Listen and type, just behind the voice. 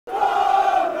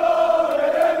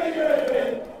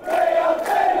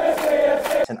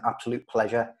an absolute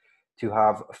pleasure to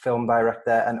have film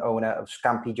director and owner of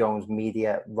Scampy Jones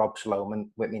Media, Rob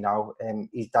Sloman, with me now.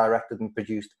 He's directed and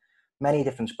produced many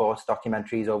different sports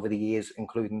documentaries over the years,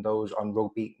 including those on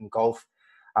rugby and golf,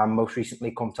 and most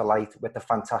recently come to light with the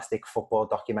fantastic football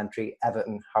documentary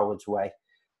Everton, Howard's Way,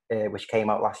 which came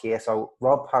out last year. So,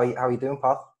 Rob, how are you doing,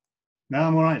 pal? No,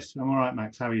 I'm all right. I'm all right,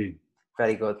 Max. How are you?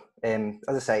 Very good.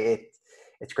 As I say,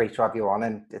 it's great to have you on,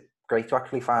 and it's great to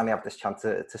actually finally have this chance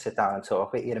to sit down and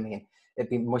talk with you. I mean, it'd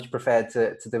be much preferred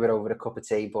to do it over a cup of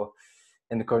tea, but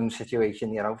in the current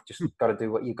situation, just got to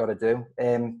do what you got to do.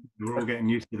 We're all getting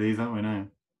used to these, aren't we now?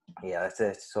 Yeah,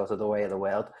 it's sort of the way of the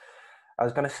world. I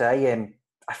was going to say,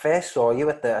 I first saw you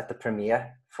at the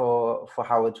premiere for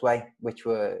Howard's Way, which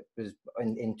was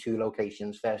in two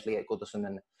locations. Firstly at Goodison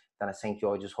and then at St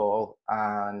George's Hall,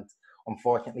 and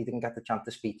unfortunately didn't get the chance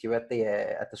to speak to you at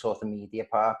the sort of media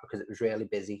part because it was really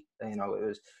busy. It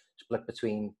was split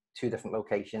between two different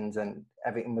locations and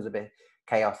everything was a bit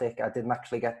chaotic. I didn't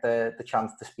actually get the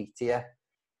chance to speak to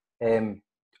you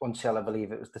until I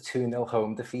believe it was the 2-0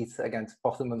 home defeat against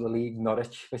bottom of the league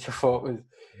Norwich, which I thought was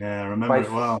I remember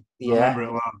it well. Yeah,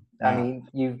 Yeah. I mean,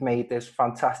 you've made this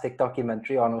fantastic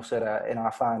documentary on us in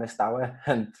our finest hour,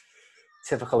 and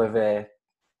typical of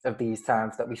these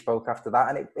times that we spoke after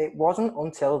that. And it wasn't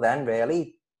until then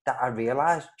really that I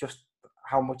realised just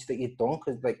how much that you'd done,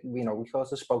 because we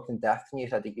sort of spoke in depth and you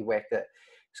said that you worked at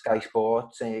Sky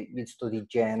Sports and you'd studied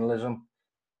journalism,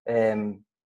 and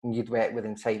you'd worked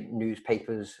within, say,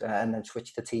 newspapers and then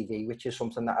switched to TV, which is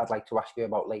something that I'd like to ask you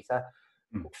about later.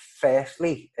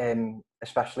 Firstly,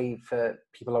 especially for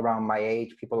people around my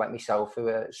age, people like myself who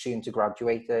are soon to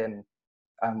graduate and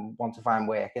want to find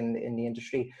work in the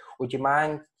industry, would you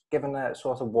mind giving a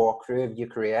sort of walkthrough of your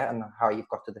career and how you've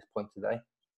got to this point today?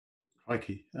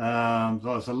 Crikey. That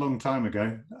was a long time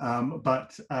ago.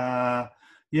 At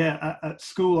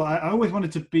school, I always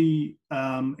wanted to be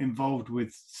involved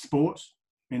with sport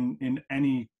in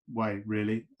any way,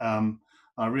 really.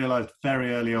 I realised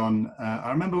very early on,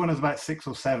 I remember when I was about 6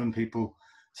 or 7, people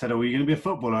said, "Oh, are you going to be a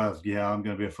footballer?" I was, "Yeah, I'm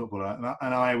going to be a footballer."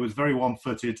 And I was very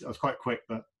one-footed. I was quite quick,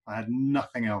 but I had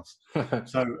nothing else.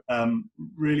 So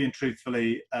really and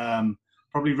truthfully,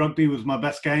 probably rugby was my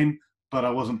best game, but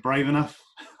I wasn't brave enough.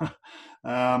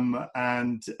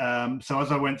 So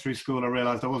as I went through school, I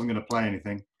realised I wasn't going to play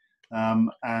anything.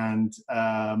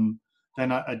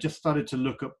 Then I just started to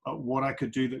look at what I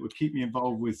could do that would keep me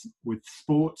involved with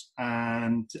sport.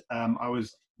 And I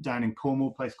was down in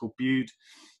Cornwall, a place called Bude.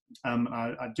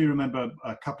 I do remember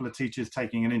a couple of teachers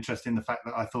taking an interest in the fact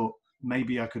that I thought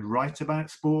maybe I could write about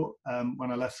sport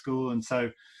when I left school. And so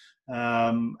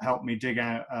helped me dig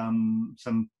out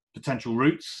some potential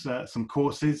routes, some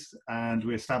courses. And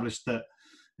we established that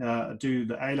do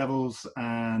the A-levels,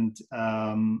 and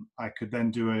I could then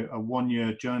do a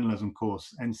 1-year journalism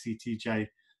course, NCTJ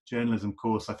journalism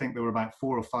course. I think there were about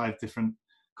 4 or 5 different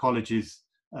colleges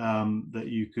that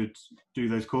you could do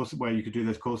those courses, where you could do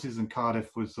those courses, and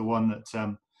Cardiff was the one that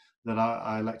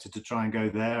I elected to try and go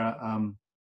there.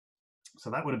 So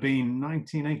that would have been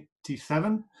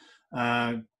 1987.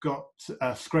 Got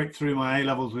scraped through my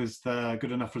A-levels with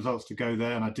good enough results to go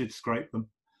there, and I did scrape them.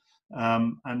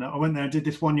 And I went there and did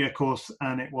this 1-year course,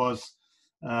 and it was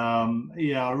a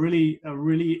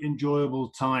really enjoyable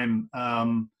time.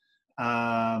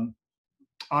 I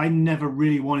never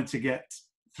really wanted to get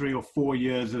 3 or 4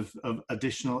 years of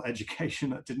additional education.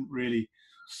 That didn't really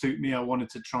suit me. I wanted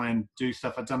to try and do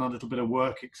stuff. I'd done a little bit of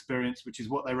work experience, which is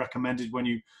what they recommended when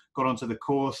you got onto the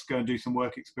course. Go and do some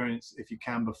work experience if you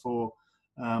can before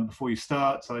you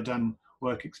start. So I'd done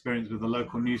work experience with a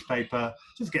local newspaper,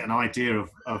 just get an idea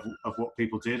of what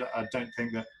people did. I don't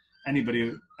think that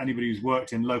anybody who's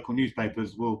worked in local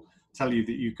newspapers will tell you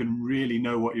that you can really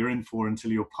know what you're in for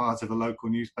until you're part of a local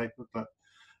newspaper. But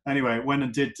anyway, went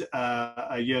and did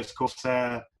a year's course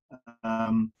there,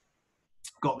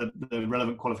 got the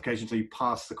relevant qualifications, so you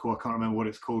pass the course. I can't remember what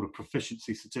it's called, a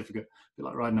proficiency certificate, a bit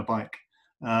like riding a bike.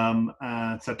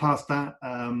 So passed that.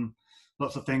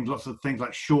 Lots of things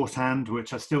like shorthand,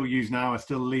 which I still use now. I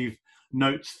still leave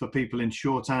notes for people in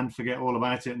shorthand, forget all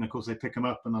about it, and of course they pick them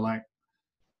up and they're like,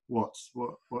 what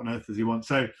on earth does he want?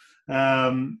 So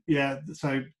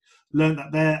so learned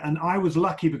that there. And I was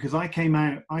lucky because I came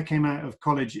out of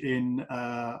college in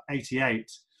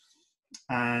 88,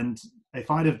 and if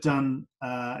I'd have taken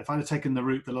the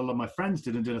route that a lot of my friends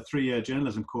did and did a 3-year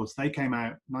journalism course, they came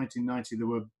out 1990. There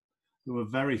were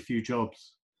very few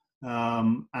jobs.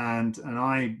 And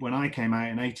when I came out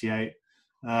in 88,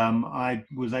 I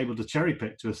was able to cherry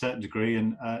pick to a certain degree,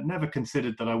 and never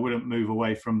considered that I wouldn't move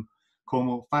away from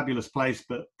Cornwall. Fabulous place,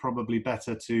 but probably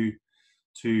better to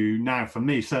to now, for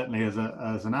me certainly as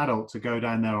an adult, to go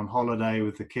down there on holiday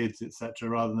with the kids, etc.,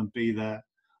 rather than be there,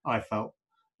 I felt.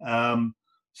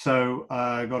 So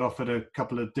I got offered a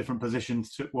couple of different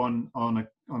positions. Took one on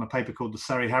a paper called the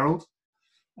Surrey Herald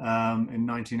in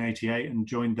 1988, and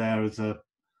joined there as a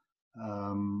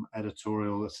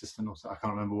editorial assistant, or I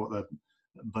can't remember what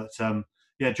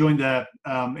joined there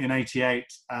in '88,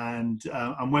 and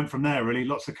went from there. Really,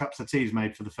 lots of cups of teas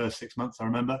made for the first 6 months, I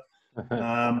remember.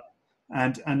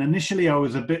 And initially, I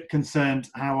was a bit concerned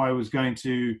how I was going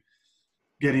to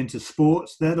get into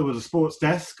sports. There was a sports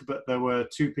desk, but there were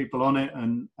 2 people on it,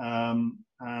 and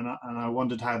I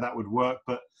wondered how that would work.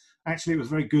 But actually, it was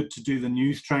very good to do the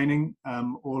news training.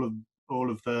 All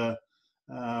of the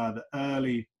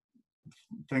early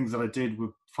things that I did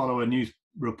would follow a news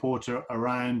reporter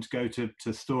around, go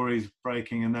to stories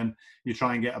breaking, and then you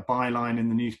try and get a byline in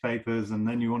the newspapers, and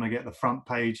then you want to get the front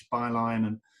page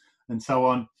byline, and so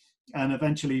on. And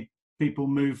eventually people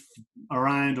move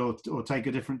around or take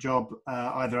a different job,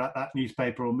 either at that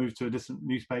newspaper or move to a different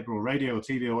newspaper or radio or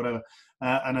TV or whatever.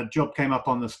 And a job came up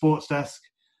on the sports desk.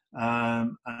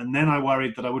 And then I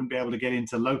worried that I wouldn't be able to get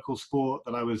into local sport,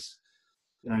 that I was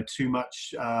too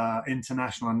much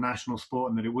international and national sport,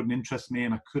 and that it wouldn't interest me,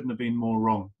 and I couldn't have been more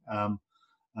wrong.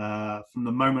 From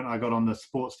the moment I got on the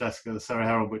sports desk at the Surrey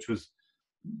Herald, which was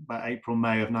about April,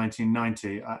 May of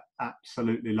 1990, I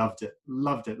absolutely loved it.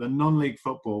 The non-league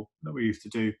football that we used to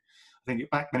do, I think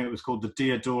back then it was called the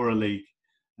Diadora League,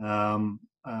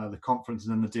 the conference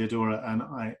and then the Diadora, and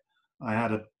I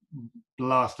had a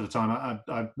blast of a time.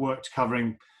 I worked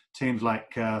covering teams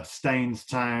like Staines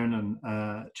Town and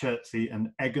Chertsey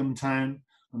and Egham Town.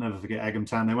 I'll never forget Egham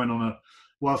Town. They went on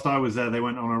whilst I was there, they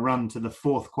went on a run to the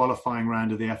 4th qualifying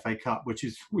round of the FA Cup, which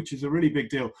is a really big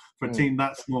deal for a team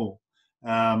that small.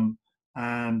 And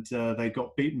they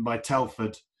got beaten by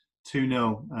Telford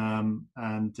 2-0.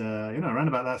 Around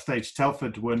about that stage,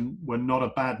 Telford were not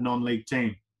a bad non-league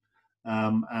team.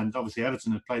 And obviously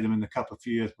Everton had played them in the cup a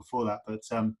few years before that. But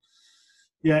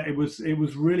it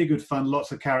was really good fun.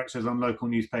 Lots of characters on local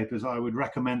newspapers. I would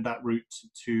recommend that route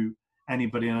to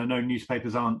anybody. And I know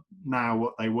newspapers aren't now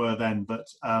what they were then, but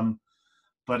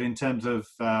in terms of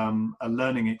a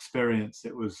learning experience,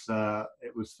 it was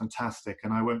fantastic.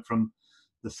 And I went from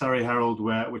the Surrey Herald,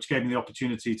 which gave me the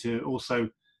opportunity to also.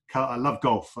 I love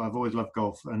golf. I've always loved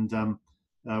golf, and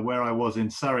where I was in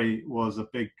Surrey was a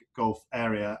big golf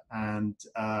area, and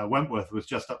Wentworth was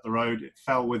just up the road. It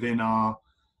fell within our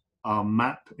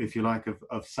map, if you like,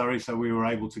 of Surrey, so we were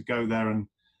able to go there and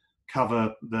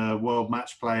cover the World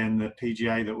Match Play and the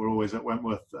PGA that were always at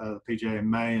Wentworth. The PGA in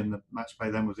May, and the Match Play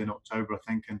then was in October, I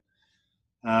think.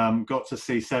 And got to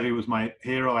see Seve was my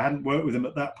hero. I hadn't worked with him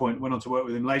at that point. Went on to work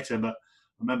with him later, but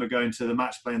I remember going to the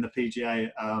Match Play and the PGA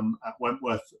at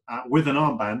Wentworth with an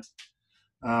armband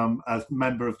as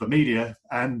member of the media,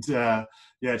 and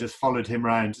just followed him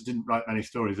around. Didn't write many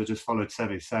stories. I just followed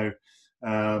Seve. So,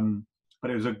 but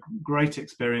it was a great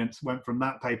experience. Went from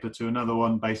that paper to another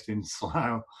one based in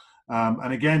Slough.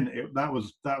 And again, that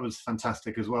was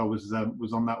fantastic as well. Was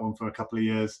on that one for a couple of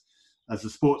years as a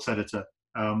sports editor.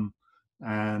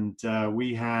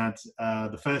 We had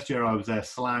the first year I was there,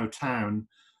 Slough Town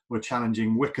were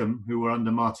challenging Wycombe, who were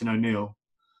under Martin O'Neill.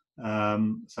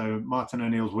 So Martin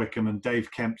O'Neill's Wycombe and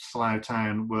Dave Kemp's Slough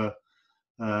Town were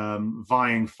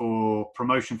vying for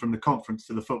promotion from the conference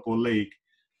to the Football League,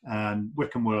 and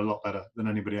Wycombe were a lot better than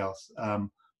anybody else.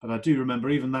 But I do remember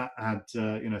even that had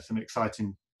some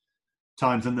exciting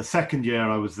times. And the second year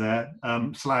I was there,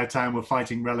 Slough Town were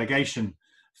fighting relegation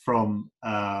from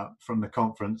the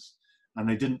conference, and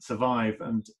they didn't survive.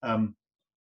 And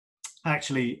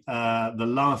actually, the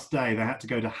last day they had to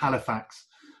go to Halifax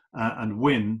and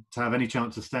win to have any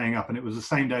chance of staying up. And it was the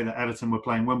same day that Everton were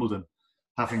playing Wimbledon,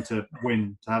 having to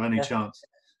win to have any chance.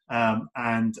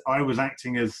 And I was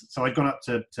acting so I'd gone up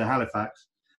to Halifax,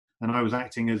 and I was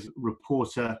acting as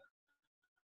reporter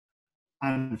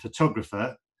and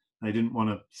photographer. They didn't want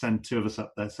to send 2 of us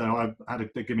up there, so I had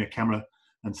to give me a camera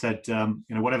and said,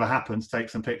 whatever happens, take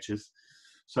some pictures.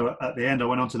 So at the end, I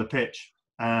went onto the pitch,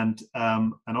 and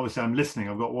obviously I'm listening.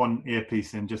 I've got one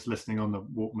earpiece in, just listening on the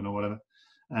Walkman or whatever.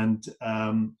 And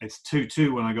it's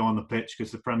 2-2 when I go on the pitch,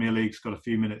 because the Premier League's got a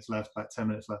few minutes left, about 10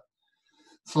 minutes left.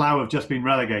 Slough have just been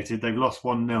relegated. They've lost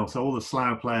 1-0. So all the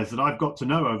Slough players that I've got to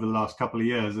know over the last couple of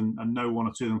years and know 1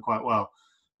 or 2 of them quite well,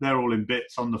 they're all in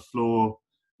bits on the floor.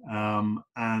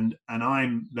 And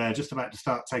I'm there just about to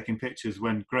start taking pictures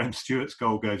when Graham Stewart's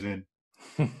goal goes in.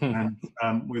 And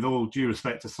with all due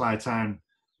respect to Slough Town,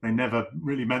 they never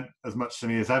really meant as much to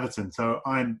me as Everton. So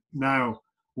I'm now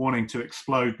wanting to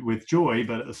explode with joy,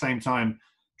 but at the same time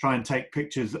try and take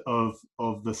pictures of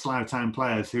the Slough Town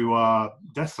players who are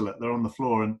desolate. They're on the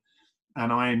floor, and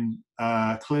I'm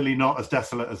clearly not as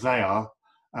desolate as they are,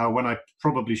 when I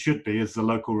probably should be as the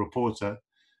local reporter.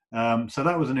 So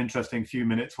that was an interesting few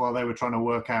minutes while they were trying to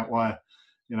work out why,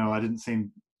 I didn't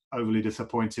seem overly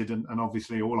disappointed. And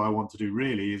obviously all I want to do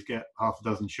really is get half a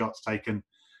dozen shots taken,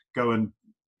 go and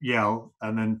yell,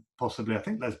 and then possibly, I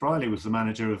think Les Briley was the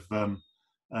manager of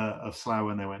Slough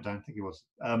when they went down, I think he was.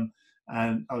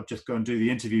 And I'll just go and do the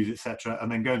interviews, etc., and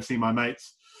then go and see my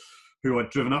mates who I'd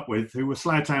driven up with, who were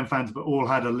Slough Town fans, but all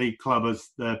had a league club as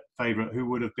their favourite, who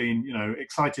would have been,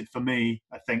 excited for me,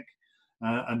 I think,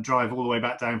 and drive all the way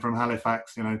back down from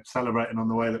Halifax, celebrating on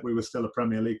the way that we were still a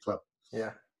Premier League club.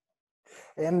 Yeah.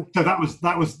 So that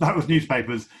was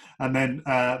newspapers, and then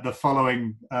the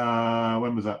following,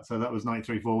 when was that? So that was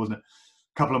 93-4, wasn't it?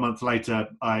 A couple of months later,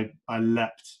 I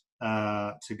leapt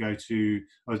to go to.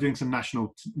 I was doing some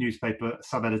national newspaper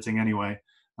sub-editing anyway,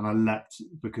 and I leapt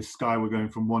because Sky were going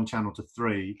from one channel to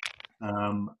 3,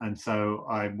 and so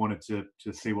I wanted to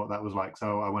see what that was like.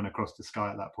 So I went across to Sky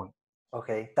at that point.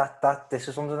 Okay, this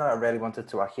is something that I really wanted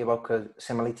to ask you about, because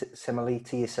similarly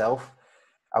to yourself,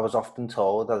 I was often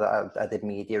told that I did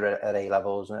media at A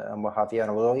levels and what have you, and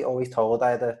I was always told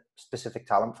I had a specific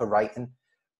talent for writing.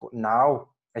 But now,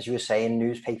 as you were saying,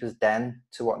 newspapers then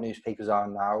to what newspapers are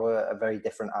now are a very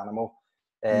different animal.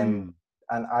 And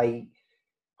I,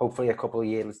 hopefully a couple of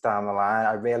years down the line,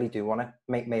 I really do want to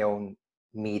make my own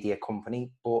media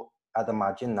company. But I'd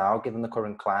imagine now, given the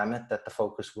current climate, that the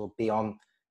focus will be on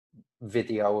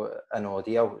video and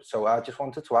audio. So I just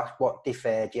wanted to ask, what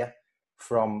deferred you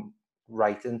from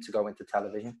writing to go into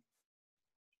television?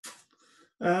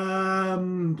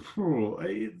 I'm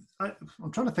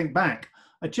trying to think back.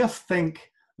 I just think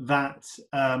that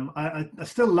I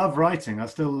still love writing. I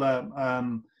still,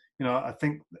 I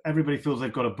think everybody feels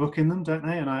they've got a book in them, don't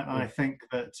they? And I think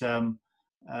that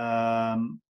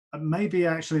maybe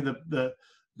actually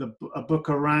a book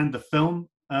around the film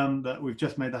that we've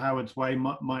just made, The Howard's Way,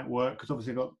 might work, because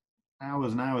obviously I've got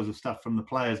hours and hours of stuff from the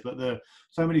players, but there are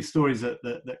so many stories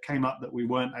that came up that we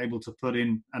weren't able to put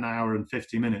in an hour and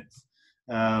 50 minutes.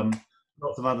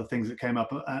 Lots of other things that came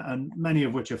up, and many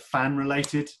of which are fan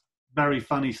related, very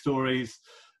funny stories,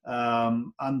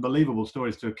 unbelievable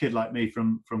stories to a kid like me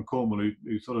from Cornwall,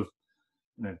 who sort of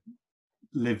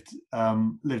lived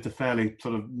a fairly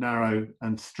sort of narrow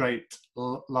and straight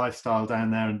lifestyle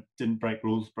down there and didn't break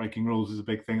rules. Breaking rules is a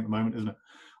big thing at the moment, isn't it?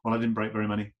 Well, I didn't break very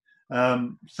many. But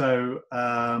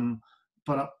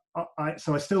I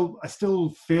still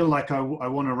feel like I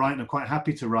want to write, and I'm quite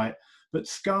happy to write. But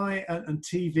Sky and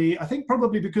TV, I think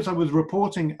probably because I was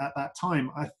reporting at that time,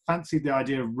 I fancied the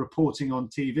idea of reporting on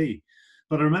TV.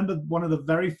 But I remember one of the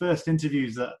very first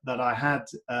interviews that I had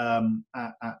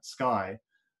at Sky,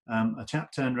 a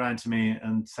chap turned around to me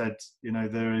and said,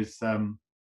 there is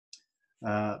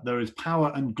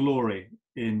power and glory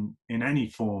in any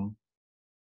form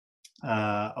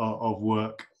of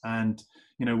work, and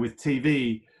with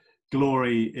TV,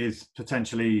 glory is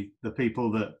potentially the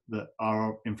people that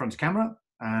are in front of camera,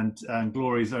 and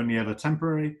glory is only ever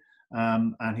temporary.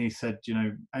 And he said,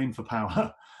 aim for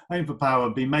power, aim for power,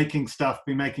 be making stuff,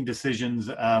 be making decisions,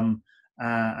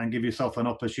 and give yourself an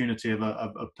opportunity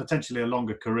of potentially a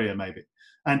longer career, maybe.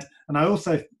 And I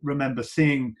also remember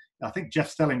seeing, I think Jeff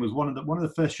Stelling was one of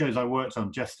the first shows I worked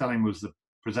on. Jeff Stelling was the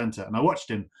presenter, and I watched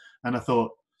him, and I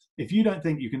thought, if you don't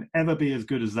think you can ever be as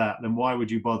good as that, then why would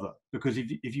you bother? Because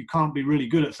if you can't be really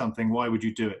good at something, why would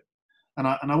you do it? And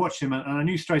I watched him, and I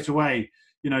knew straight away,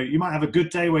 you might have a good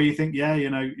day where you think, yeah,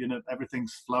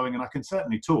 everything's flowing, and I can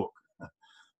certainly talk.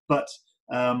 But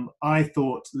I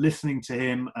thought, listening to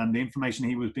him and the information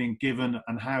he was being given,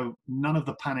 and how none of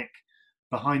the panic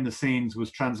behind the scenes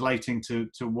was translating to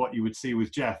what you would see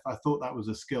with Jeff, I thought that was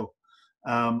a skill.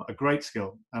 A great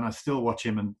skill, and I still watch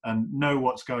him and know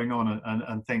what's going on,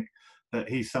 and think that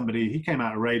he's somebody. He came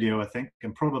out of radio, I think,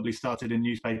 and probably started in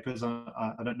newspapers.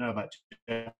 I don't know about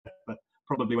Jeff, but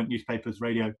probably went newspapers,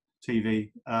 radio,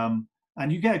 TV,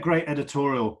 and you get a great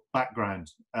editorial background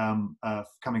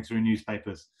coming through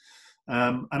newspapers.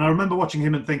 And I remember watching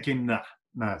him and thinking, nah,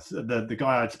 the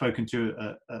guy I'd spoken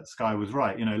to at Sky was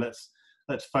right.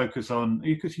 Let's focus on,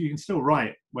 because you can still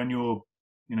write when you're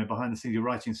behind the scenes, you're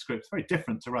writing scripts. Very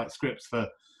different to write scripts for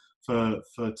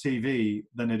TV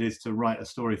than it is to write a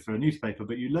story for a newspaper.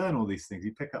 But you learn all these things,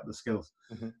 you pick up the skills,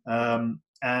 and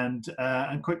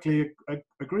quickly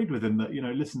agreed with him that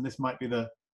listen, this might be the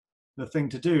thing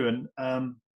to do.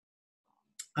 And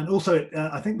also,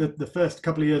 I think that the first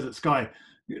couple of years at Sky,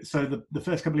 so the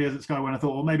first couple of years at Sky, when I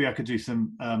thought, well, maybe I could do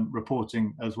some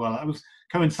reporting as well, I was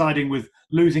coinciding with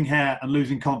losing hair and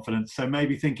losing confidence. So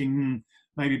maybe thinking,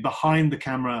 maybe behind the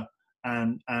camera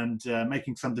and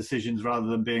making some decisions rather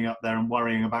than being up there and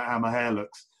worrying about how my hair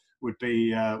looks would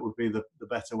be the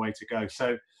better way to go.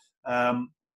 So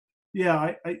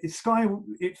Sky,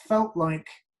 it felt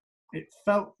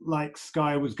like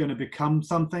Sky was going to become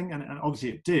something, and obviously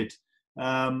it did.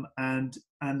 And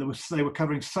they were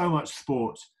covering so much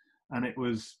sport, and it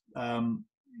was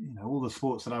all the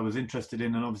sports that I was interested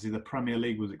in, and obviously the Premier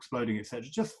League was exploding, etc.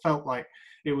 It just felt like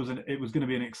it was going to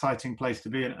be an exciting place to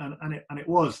be, and it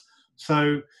was.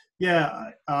 So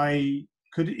yeah, I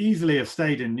could easily have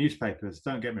stayed in newspapers.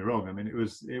 Don't get me wrong. I mean, it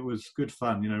was good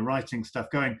fun, writing stuff,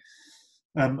 going.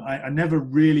 I never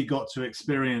really got to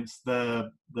experience the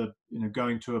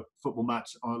going to a football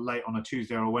match late on a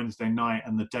Tuesday or a Wednesday night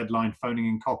and the deadline, phoning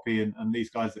in copy, and these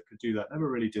guys that could do that.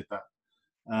 Never really did that,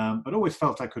 but always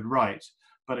felt I could write.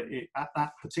 But at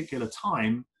that particular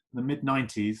time, the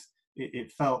mid-90s,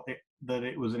 it felt that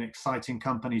it was an exciting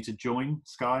company to join.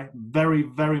 Sky, very,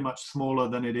 very much smaller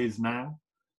than it is now.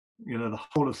 The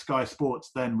whole of Sky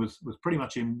Sports then was pretty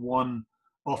much in one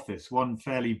office, one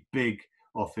fairly big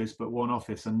office, but one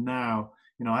office. And now,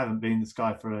 I haven't been to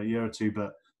Sky for a year or two,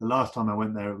 but the last time I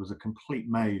went there, it was a complete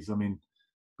maze. I mean,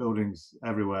 buildings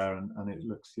everywhere, and it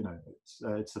looks,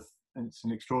 it's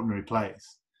an extraordinary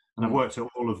place. And I've worked at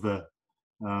all of the,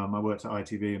 I worked at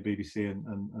ITV and BBC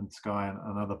and Sky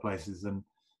and other places, and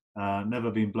never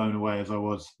been blown away as I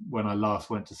was when I last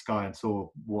went to Sky and saw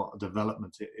what a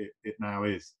development it now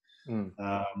is.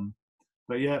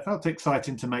 But yeah, it felt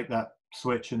exciting to make that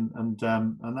switch, and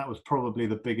that was probably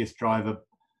the biggest driver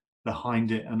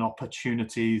behind it, and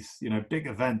opportunities, big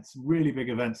events, really big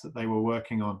events that they were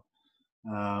working on,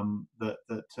 that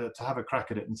to have a crack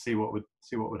at it and see what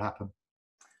would happen.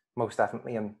 Most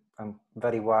definitely, and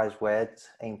very wise words.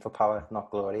 Aim for power, not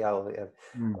glory. I'll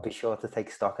be sure to take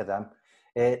stock of them.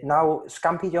 Now,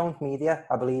 Scampy Jones Media,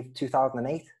 I believe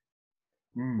 2008.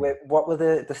 What were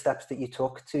the steps that you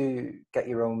took to get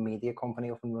your own media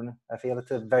company up and running? I feel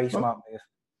it's a very smart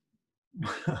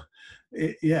move.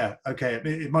 Yeah, okay.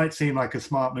 It might seem like a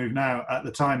smart move now. At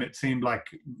the time, it seemed like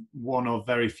one of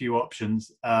very few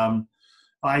options.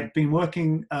 I'd been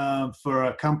working for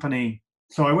a company.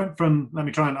 So I went from, let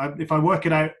me try and, if I work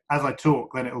it out as I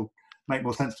talk, then it'll make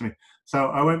more sense to me. So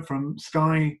I went from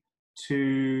Sky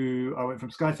to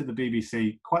the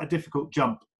BBC. Quite a difficult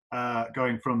jump,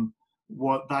 going from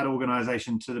what that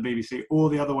organisation to the BBC, or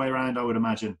the other way around, I would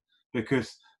imagine,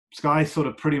 because Sky sort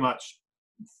of pretty much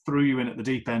threw you in at the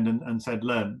deep end and said,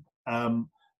 learn.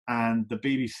 And the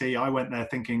BBC, I went there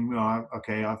thinking,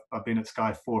 okay, I've been at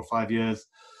Sky 4 or 5 years,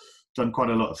 done quite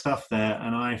a lot of stuff there,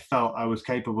 and I felt I was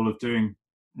capable of doing,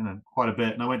 quite a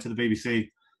bit. And I went to the BBC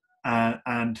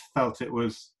and felt it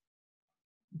was,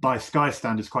 by Sky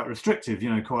standards, quite restrictive,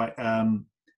 quite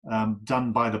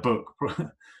done by the book.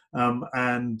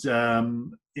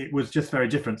 It was just very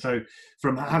different. So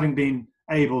from having been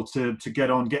able to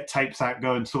get tapes out,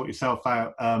 go and sort yourself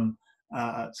out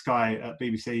at Sky, at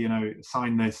BBC,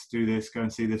 sign this, do this, go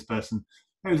and see this person,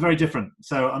 it was very different.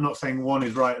 So I'm not saying one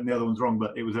is right and the other one's wrong,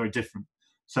 but it was very different.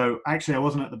 So actually I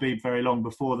wasn't at the Beeb very long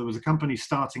before there was a company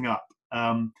starting up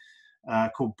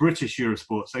called British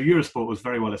Eurosport. So Eurosport was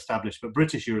very well established, but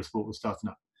British Eurosport was starting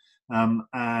up.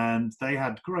 And they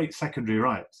had great secondary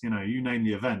rights, you name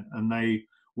the event, and they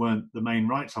weren't the main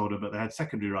rights holder, but they had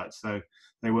secondary rights. So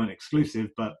they weren't exclusive,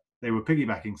 but they were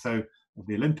piggybacking. So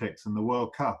the Olympics and the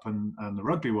World Cup and the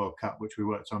Rugby World Cup, which we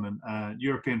worked on, and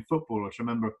European football, which I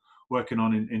remember working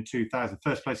on in 2000.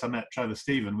 First place I met Trevor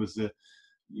Stephen was the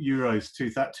Euros,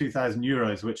 2000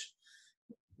 Euros, which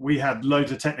we had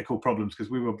loads of technical problems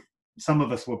because some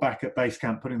of us were back at base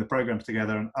camp putting the programs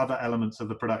together, and other elements of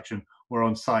the production were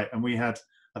on site. And we had,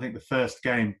 I think, the first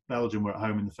game, Belgium were at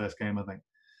home in the first game, I think.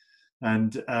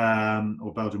 And,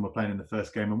 or Belgium were playing in the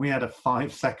first game. And we had a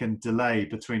 5-second delay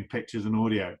between pictures and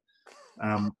audio.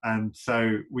 And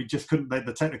so we just couldn't,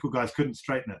 the technical guys couldn't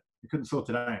straighten it. We couldn't sort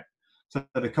it out. So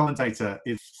the commentator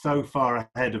is so far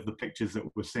ahead of the pictures that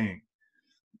we're seeing.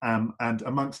 And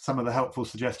amongst some of the helpful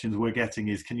suggestions we're getting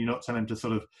is, can you not tell him to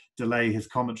sort of delay his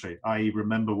commentary, i.e.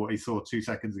 remember what he saw 2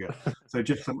 seconds ago? So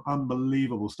just some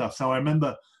unbelievable stuff. So I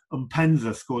remember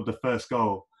Mpenza scored the first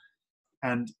goal,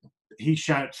 and he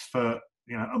shouts for,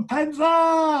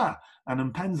 Mpenza!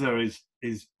 And Mpenza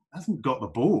hasn't got the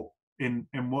ball in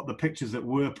what the pictures that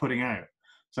we're putting out.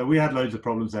 So we had loads of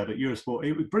problems there, but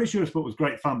British Eurosport was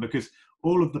great fun because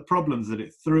all of the problems that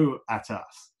it threw at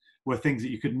us were things that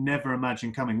you could never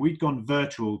imagine coming. We'd gone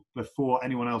virtual before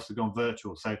anyone else had gone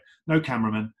virtual. So no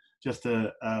cameraman,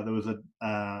 there was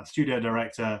a studio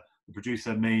director, the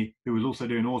producer, me, who was also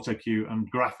doing auto cue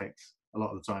and graphics a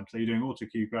lot of the time. So you're doing auto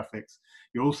cue graphics.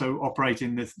 You're also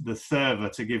operating the server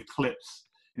to give clips.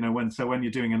 When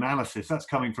you're doing analysis, that's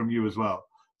coming from you as well.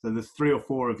 So there's 3 or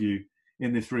 4 of you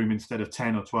in this room instead of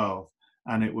 10 or 12.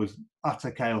 And it was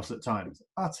utter chaos at times,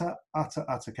 utter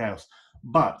chaos.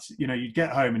 But, you'd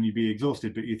get home and you'd be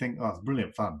exhausted, but you think, oh, it's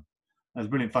brilliant fun. That's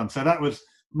brilliant fun. So that was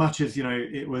much as,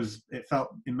 it felt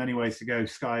in many ways to go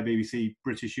Sky, BBC,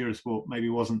 British Eurosport maybe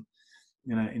wasn't,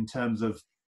 in terms of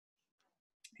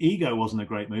ego, wasn't a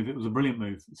great move. It was a brilliant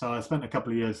move. So I spent a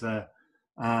couple of years there,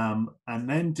 and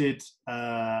then did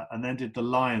the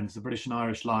Lions, the British and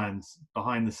Irish Lions,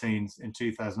 behind the scenes in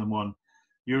 2001.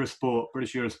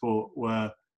 British Eurosport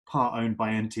were part owned by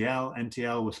NTL.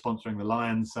 NTL was sponsoring the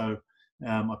Lions, so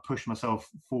I pushed myself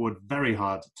forward very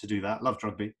hard to do that. Loved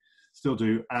rugby, still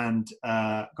do, and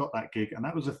got that gig. And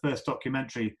that was the first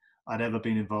documentary I'd ever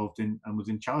been involved in, and was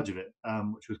in charge of it,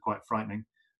 which was quite frightening.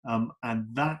 And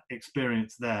that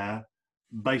experience there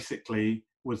basically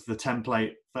was the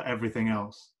template for everything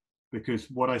else, because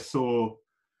what I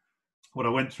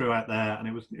went through out there, and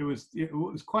it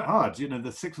was quite hard.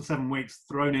 The 6 or 7 weeks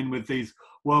thrown in with these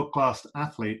world-class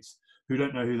athletes who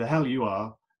don't know who the hell you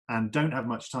are and don't have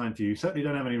much time for you, certainly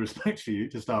don't have any respect for you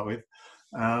to start with.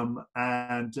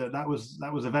 That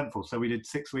was eventful. So we did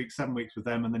 6 weeks, 7 weeks with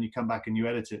them, and then you come back and you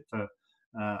edit it for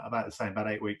about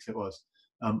 8 weeks it was.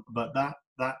 But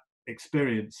that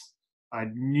experience, I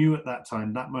knew at that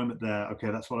time, that moment there,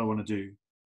 okay, that's what I want to do.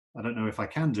 I don't know if I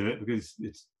can do it, because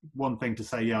it's one thing to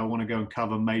say, yeah, I want to go and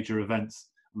cover major events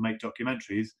and make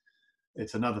documentaries.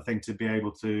 It's another thing to be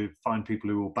able to find people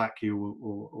who will back you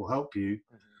or help you.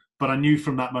 Mm-hmm. But I knew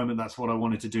from that moment that's what I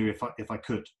wanted to do if I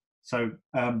could. So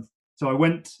I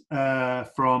went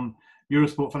from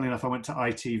Eurosport. Funnily enough, I went to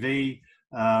ITV,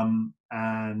 and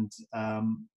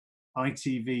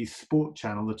ITV Sport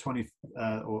Channel, the 20,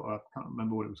 or I can't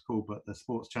remember what it was called, but the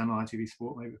Sports Channel, ITV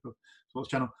Sport, maybe it was Sports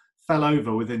Channel, fell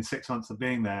over within 6 months of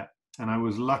being there. And I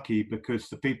was lucky because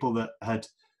the people that had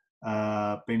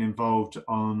been involved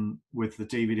with the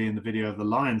DVD and the video of the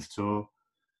Lions tour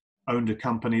owned a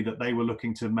company that they were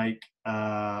looking to make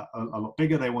a lot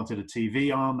bigger. They wanted a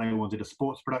TV arm, they wanted a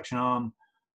sports production arm.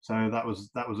 So that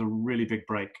was a really big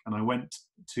break. And I went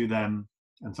to them.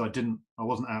 And so I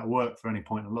wasn't out of work for any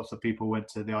point. And lots of people went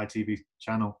to the ITV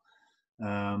channel,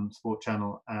 sport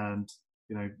channel, and,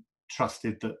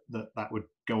 trusted that would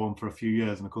go on for a few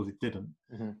years. And of course it didn't.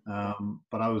 Mm-hmm.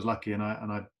 But I was lucky, and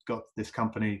I got this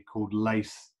company called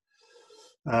Lace.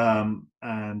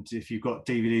 And if you've got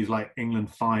DVDs like England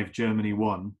 5, Germany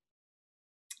 1,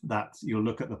 that you'll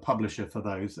look at the publisher for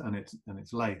those, and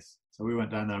it's Lace. So we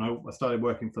went down there, and I started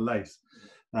working for Lace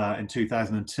in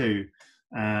 2002.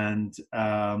 And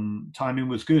timing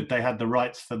was good. They had the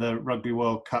rights for the Rugby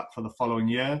World Cup for the following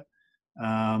year,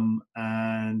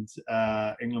 and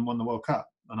England won the World Cup.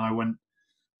 And I went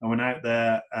out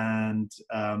there and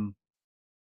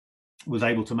was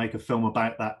able to make a film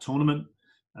about that tournament.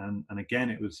 And again,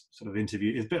 it was sort of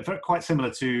interview. It's quite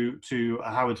similar to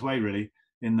Howard's Way, really,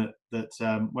 in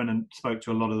that went and spoke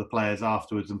to a lot of the players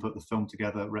afterwards and put the film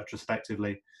together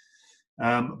retrospectively.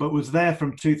 But was there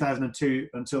from 2002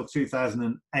 until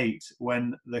 2008,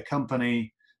 when the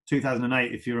company,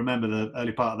 2008, if you remember, the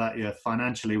early part of that year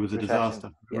financially was a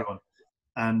disaster for everyone.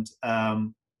 And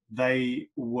they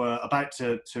were about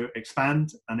to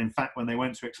expand. And in fact, when they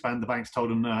went to expand, the banks told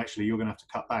them, no, actually, you're going to have to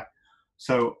cut back.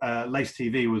 So Lace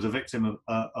TV was a victim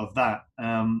of that.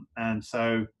 And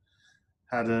so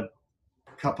had a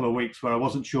couple of weeks where I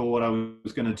wasn't sure what I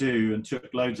was going to do, and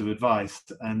took loads of advice.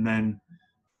 And then,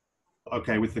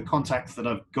 okay, with the contacts that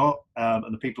I've got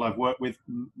and the people I've worked with,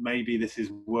 maybe this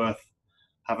is worth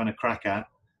having a crack at.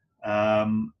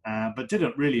 But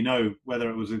didn't really know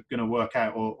whether it was going to work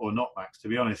out or not, Max, to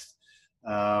be honest.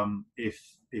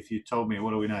 If you told me,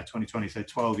 what are we now, 2020, so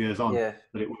 12 years on, that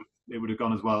it would have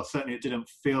gone as well. Certainly it didn't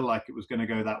feel like it was going to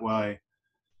go that way.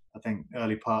 I think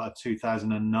early part of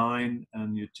 2009,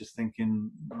 and you're just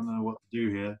thinking, I don't know what to do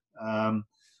here.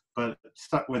 But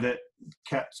stuck with it,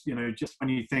 kept, just when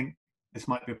you think this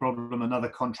might be a problem, another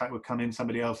contract would come in,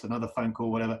 somebody else, another phone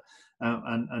call, whatever,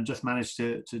 and just managed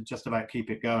to just about keep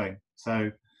it going.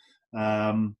 So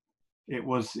it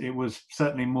was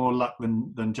certainly more luck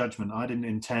than judgment. I didn't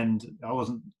intend, I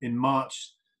wasn't in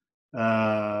March 08,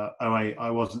 I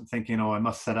wasn't thinking, I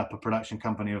must set up a production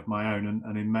company of my own,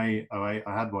 and in May 08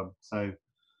 I had one. So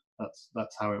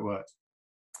that's how it worked.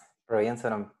 Brilliant,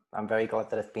 and I'm very glad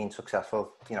that it's been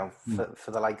successful,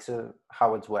 for the likes of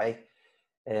Howard's Way.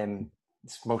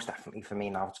 It's most definitely, for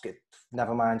me now, it's good.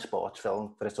 Never mind sports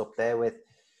film, but it's up there with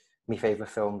my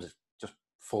favourite films, just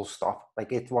full stop.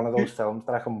 Like, it's one of those films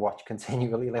that I can watch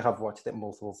continually. Like, I've watched it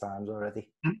multiple times already.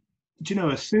 Do you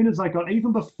know, as soon as I got,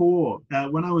 even before,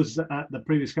 when I was at the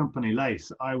previous company,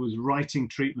 Lace, I was writing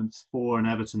treatments for an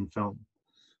Everton film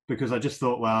because I just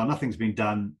thought, well, nothing's been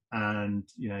done. And,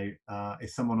 you know, if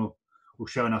someone will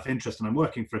show enough interest, and I'm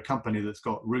working for a company that's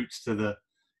got roots to the,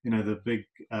 you know, the big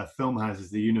film houses,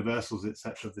 the Universals,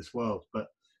 etc. of this world. But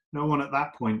no one at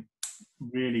that point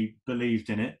really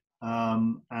believed in it.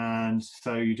 And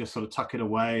so you just sort of tuck it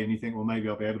away and you think, well, maybe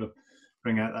I'll be able to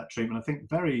bring out that treatment. I think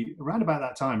around about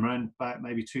that time, around about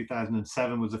maybe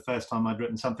 2007 was the first time I'd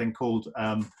written something called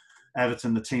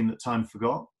Everton, the Team That Time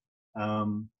Forgot. Yeah,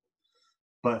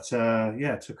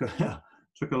 it took a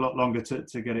took a lot longer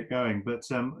to get it going. But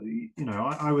you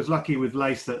know, I was lucky with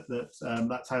Lace that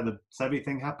that's how the Sevi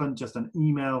thing happened. Just an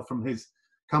email from his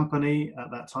company at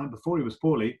that time, before he was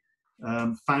poorly,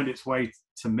 found its way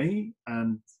to me,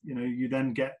 and you know, you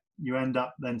end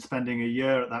up then spending a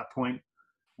year at that point.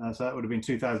 So that would have been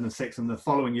 2006, and the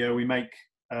following year we make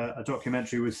a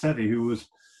documentary with Sevi, who was,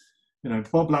 you know,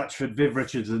 Bob Latchford, Viv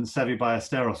Richards, and Sevi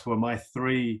Ballesteros were my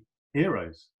three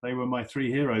heroes. They were my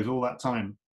three heroes all that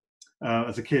time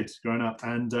as a kid growing up,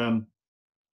 and I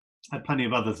had plenty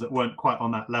of others that weren't quite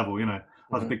on that level. You know,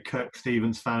 I was a big Kirk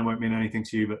Stevens fan. Won't mean anything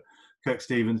to you, but Kirk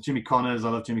Stevens, Jimmy Connors. I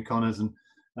love Jimmy Connors, and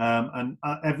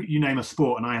you name a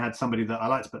sport, and I had somebody that I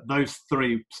liked. But those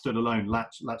three stood alone: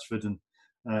 Latchford and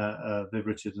Viv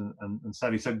Richards and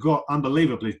Sevi. So got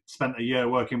unbelievably spent a year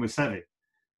working with Sevi.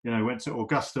 You know, went to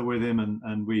Augusta with him,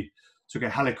 and we took a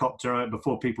helicopter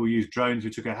before people used drones.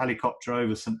 We took a helicopter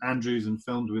over St Andrews and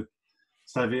filmed with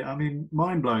Sevi. I mean,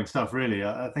 mind-blowing stuff, really.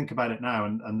 I think about it now,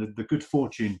 and the good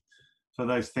fortune for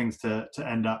those things to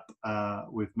end up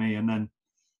with me. And then,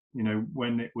 you know,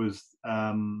 when it was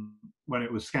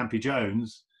Scampy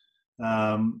Jones,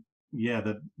 yeah,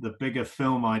 the bigger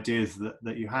film ideas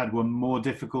that you had were more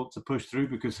difficult to push through,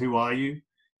 because who are you?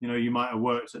 You know, you might have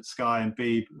worked at Sky and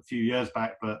Beeb a few years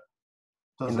back, but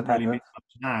doesn't really mean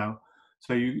much now.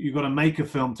 So you've got to make a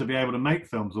film to be able to make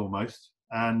films almost.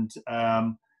 And,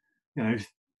 you know,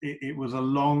 it was a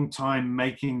long time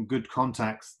making good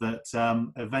contacts that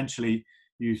eventually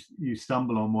you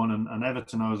stumble on one. And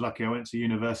Everton, I was lucky, I went to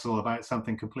Universal about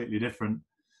something completely different.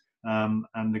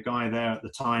 And the guy there at the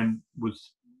time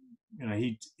was, you know,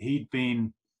 he'd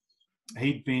been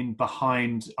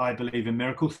behind I Believe in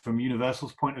Miracles from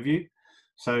Universal's point of view.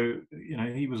 So, you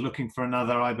know, he was looking for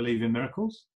another I Believe in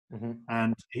Miracles.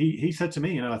 And he said to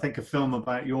me, you know, I think a film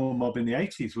about your mob in the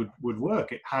 80s would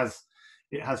work. It has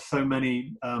so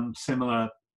many similar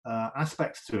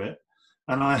aspects to it.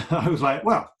 And I was like,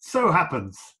 well, so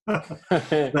happens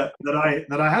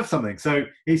that I have something. So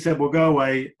he said, well, go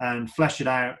away and flesh it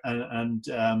out and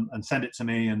send it to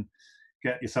me, and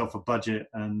get yourself a budget,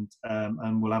 and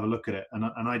we'll have a look at it.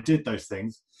 And I did those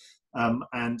things,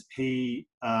 and he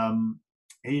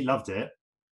loved it,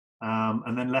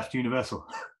 and then left Universal.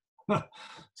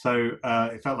 So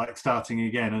it felt like starting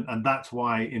again, and that's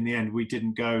why in the end we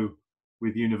didn't go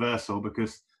with Universal,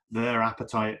 because their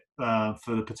appetite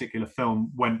for the particular film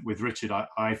went with Richard,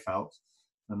 I felt.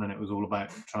 And then it was all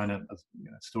about trying to, you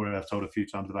know, a story I've told a few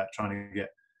times about trying to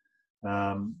get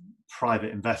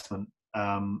private investment,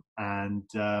 and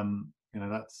you know,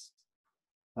 that's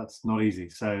not easy.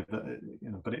 So you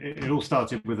know, but it all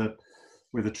started with a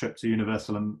trip to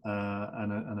Universal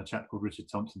and a chap called Richard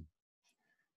Thompson.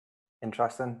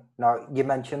 Interesting. Now, you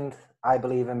mentioned I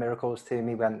Believe in Miracles to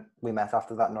me when we met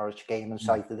after that Norwich game, and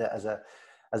cited it as a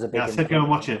big. Yeah, I said go and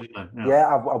watch it. Yeah,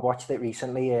 I watched it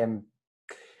recently.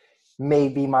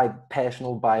 Maybe my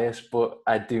personal bias, but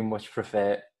I do much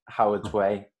prefer Howard's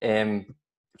Way.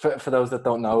 For those that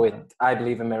don't know it, I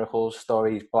Believe in Miracles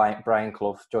stories Brian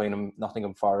Clough joining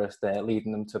Nottingham Forest,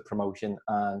 leading them to promotion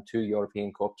and 2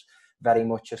 European Cups. Very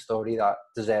much a story that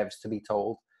deserves to be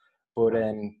told. But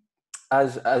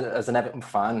as an Everton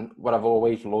fan, what I've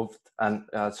always loved, and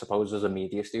I suppose as a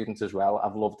media student as well,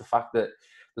 I've loved the fact that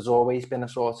there's always been a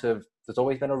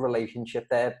relationship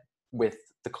there with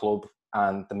the club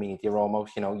and the media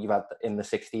almost. You know, you had in the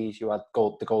 60s, you had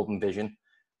the Golden Vision,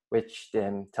 which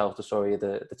tells the story of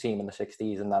the team in the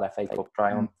 60s and that FA Cup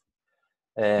triumph.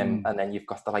 And then you've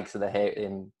got the likes of the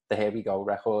Here We Go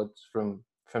records from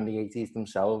the 80s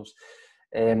themselves.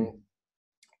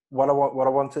 What I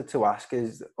wanted to ask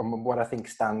is, what I think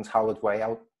stands Howard's Way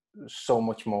out so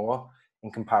much more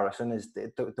in comparison is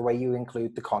the way you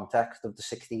include the context of the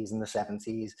 60s and the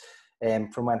 70s,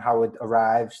 from when Howard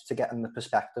arrives to getting the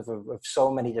perspective of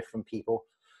so many different people,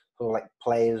 who are like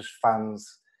players,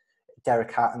 fans,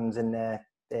 Derek Hatton's in there,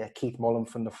 Keith Mullen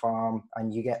from the farm,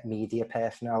 and you get media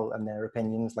personnel and their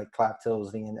opinions like Clive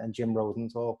Tilsley and Jim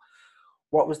Rosenthal.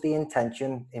 What was the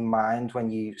intention in mind when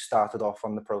you started off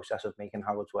on the process of making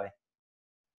Howard's Way?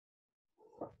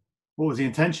 What was the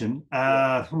intention?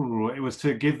 It was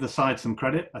to give the side some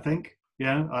credit, I think.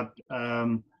 Yeah,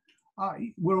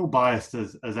 we're all biased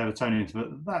as Evertonians,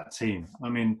 but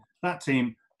that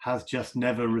team has just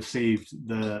never received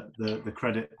the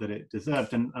credit that it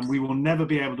deserved, and we will never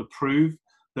be able to prove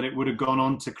that it would have gone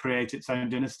on to create its own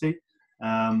dynasty.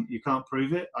 You can't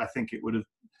prove it. I think it would have,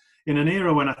 in an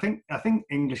era when I think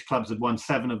English clubs had won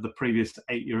 7 of the previous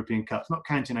 8 European Cups, not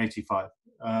counting '85.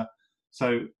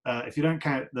 So if you don't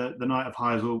count the night of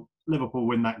Heysel, Liverpool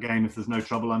win that game if there's no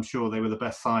trouble. I'm sure they were the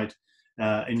best side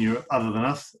in Europe other than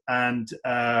us, and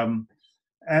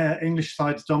English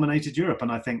sides dominated Europe.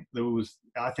 And I think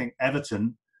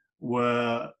Everton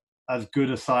were as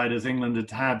good a side as England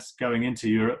had going into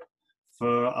Europe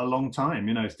for a long time.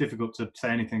 You know, it's difficult to say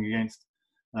anything against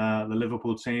the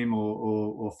Liverpool team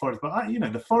or Forest, but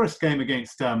the Forest game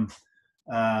against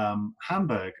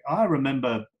Hamburg. I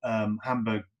remember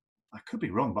Hamburg. I could be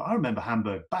wrong, but I remember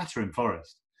Hamburg battering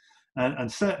Forest. And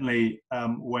certainly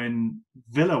when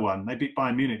Villa won, they beat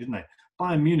Bayern Munich, didn't they?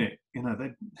 Bayern Munich, it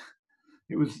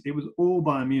was all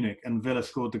Bayern Munich, and Villa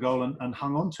scored the goal and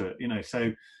hung on to it.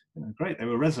 So great, they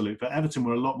were resolute, but Everton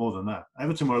were a lot more than that.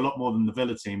 Everton were a lot more than the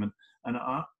Villa team, and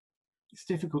it's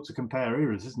difficult to compare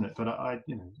eras, isn't it? But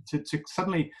to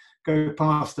suddenly go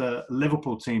past a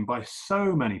Liverpool team by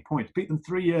so many points, beat them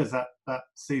 3 years that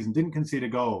season, didn't concede a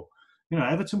goal.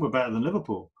 Everton were better than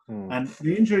Liverpool. And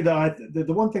the injury the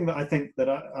one thing that I think that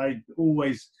I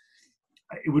always,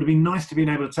 it would have been nice to be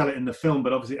able to tell it in the film,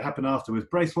 but obviously it happened afterwards.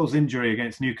 Bracewell's injury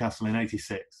against Newcastle in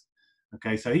 '86.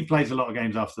 Okay, so he plays a lot of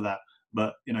games after that.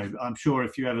 But, I'm sure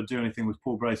if you ever do anything with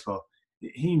Paul Bracewell,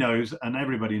 he knows, and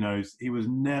everybody knows, he was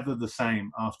never the same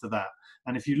after that.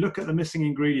 And if you look at the missing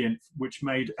ingredient, which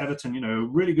made Everton, a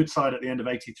really good side at the end of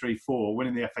 '83-4,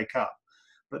 winning the FA Cup,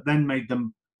 but then made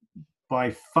them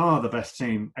by far the best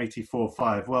team,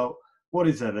 84-5. Well, what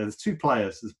is there? There's 2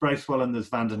 players. There's Bracewell and there's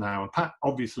Van den Hauwe. And Pat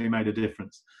obviously made a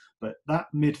difference. But that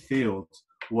midfield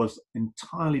was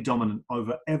entirely dominant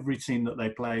over every team that they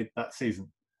played that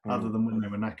season, other than when they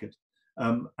were knackered.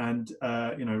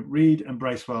 Reid and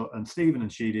Bracewell and Stephen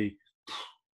and Sheedy,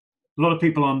 a lot of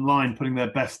people online putting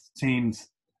their best teams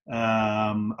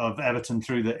of Everton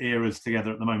through the eras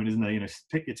together at the moment, isn't there?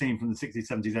 Pick your team from the 60s,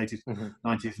 70s, 80s,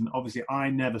 90s. And obviously I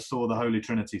never saw the Holy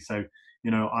Trinity. So,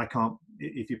 I can't,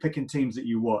 if you're picking teams that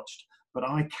you watched, but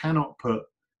I cannot put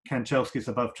Kanchelskis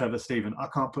above Trevor Steven. I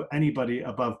can't put anybody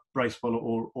above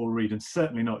Bracewell or Reid, and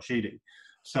certainly not Sheedy.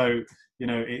 So,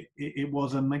 it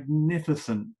was a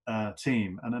magnificent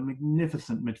team and a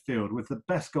magnificent midfield with the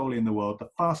best goalie in the world, the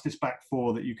fastest back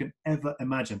 4 that you can ever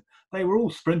imagine. They were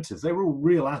all sprinters. They were all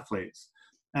real athletes.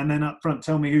 And then up front,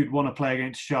 tell me who'd want to play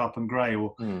against Sharp and Gray.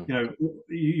 Or,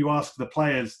 you ask the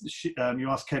players, you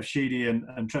ask Kev Sheedy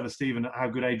and Trevor Steven how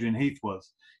good Adrian Heath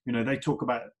was. They talk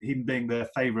about him being their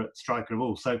favourite striker of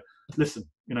all. So, listen,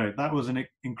 that was an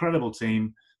incredible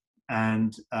team.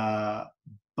 And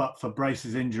but for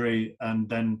Brace's injury and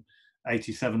then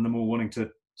 '87, them all wanting to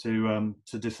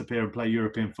disappear and play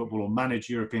European football or manage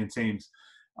European teams,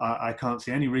 I can't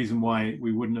see any reason why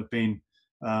we wouldn't have been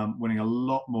winning a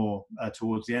lot more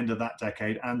towards the end of that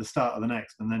decade and the start of the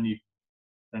next. And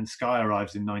then Sky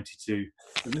arrives in '92.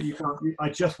 I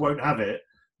just won't have it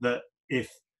that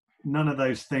if none of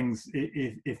those things,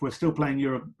 if we're still playing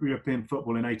European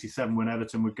football in '87 when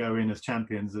Everton would go in as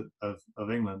champions of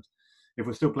England, if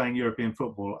we're still playing European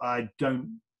football, I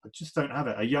just don't have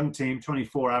it. A young team,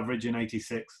 24 average in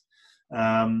 '86,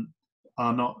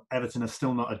 Everton are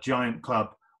still not a giant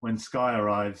club when Sky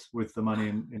arrives with the money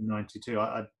in '92.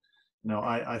 I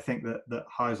think that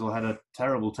Heysel had a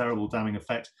terrible, terrible damning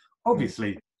effect.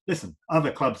 Obviously, listen,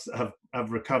 other clubs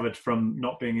have recovered from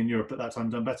not being in Europe at that time,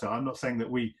 done better. I'm not saying that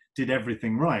we did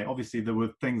everything right. Obviously, there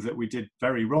were things that we did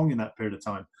very wrong in that period of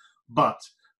time, but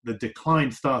the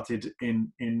decline started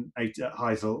at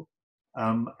Heysel,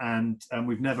 and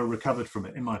we've never recovered from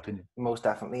it, in my opinion. Most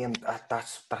definitely, and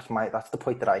that's the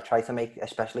point that I try to make,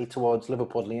 especially towards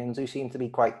Liverpudlians who seem to be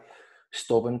quite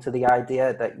stubborn to the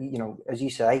idea that, as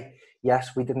you say,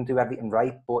 yes, we didn't do everything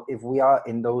right, but if we are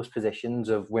in those positions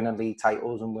of winning league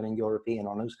titles and winning European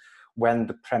honours, when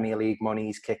the Premier League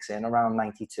monies kicks in around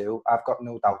 '92, I've got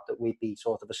no doubt that we'd be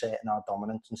sort of asserting our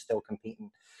dominance and still competing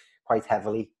quite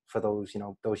heavily for those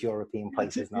European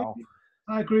places now.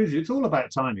 I agree with you. It's all about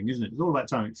timing, isn't it? It's all about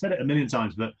timing. I've said it a million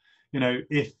times, but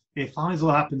if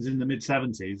Heysel happens in the mid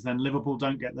 '70s, then Liverpool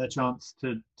don't get their chance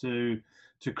to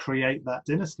to create that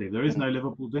dynasty. There is no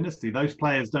Liverpool dynasty. Those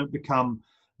players don't become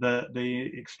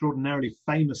the extraordinarily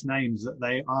famous names that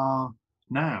they are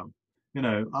now. You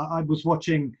know, I was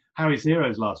watching Harry's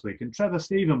Heroes last week, and Trevor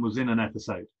Steven was in an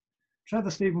episode.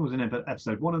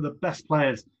 One of the best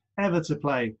players ever to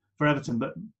play for Everton,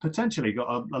 but potentially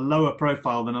got a lower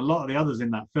profile than a lot of the others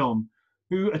in that film,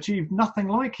 who achieved nothing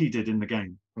like he did in the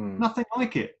game. Nothing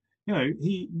like it. You know,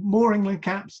 he more England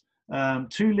caps,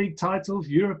 2 league titles,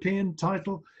 European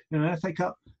title, you know, FA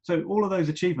Cup. So all of those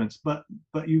achievements, but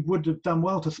you would have done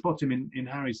well to spot him in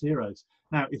Harry's Heroes.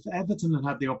 Now, if Everton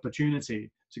had the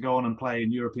opportunity to go on and play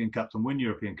in European Cups and win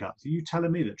European Cups, are you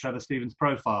telling me that Trevor Stevens'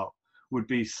 profile would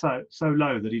be so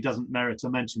low that he doesn't merit a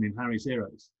mention in Harry's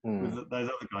Heroes with those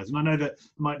other guys? And I know that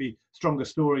there might be stronger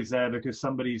stories there because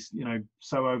somebody's, you know,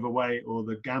 so overweight, or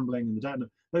the gambling and the debt.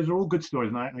 Those are all good stories,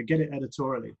 and I get it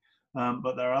editorially.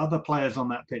 But there are other players on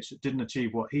that pitch that didn't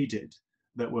achieve what he did,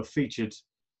 that were featured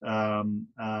in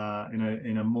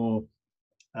a more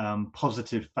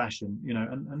positive fashion, you know,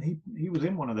 and he was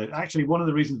in one of those. Actually, one of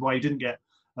the reasons why he didn't get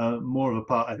more of a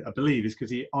part, I believe, is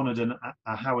because he honoured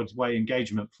a Howard's Way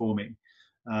engagement for me.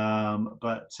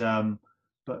 But you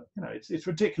know, it's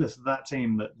ridiculous that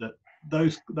team that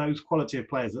those quality of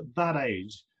players at that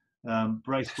age,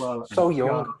 Bracewell, so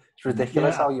young. It's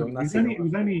ridiculous how young that team was. It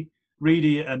was only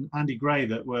Reedy and Andy Gray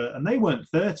that were, and they weren't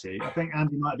 30. I think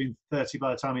Andy might have been 30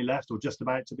 by the time he left, or just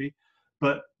about to be.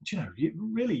 But you know,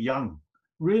 really young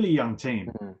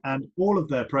team, and all of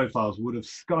their profiles would have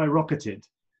skyrocketed,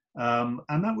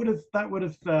 and that would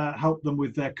have helped them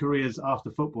with their careers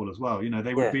after football as well. You know,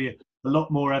 they would be a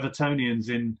lot more Evertonians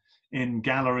in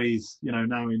galleries, you know,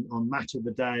 now on Match of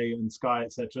the Day and Sky,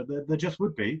 etc. There just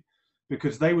would be,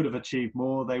 because they would have achieved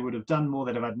more, they would have done more,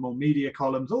 they'd have had more media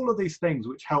columns, all of these things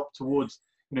which helped towards,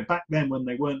 you know, back then when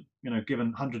they weren't, you know,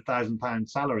 given £100,000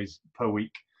 salaries per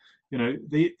week, you know,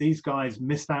 these guys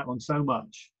missed out on so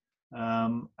much,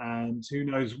 and who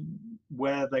knows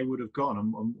where they would have gone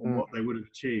and what they would have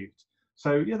achieved.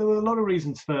 So yeah, there were a lot of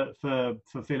reasons for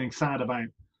feeling sad about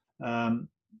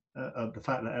the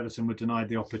fact that Everton were denied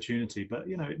the opportunity, but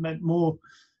you know, it meant more.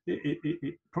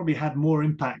 It probably had more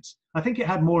impact. I think it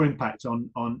had more impact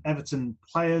on Everton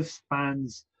players,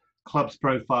 fans, club's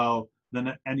profile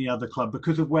than any other club,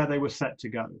 because of where they were set to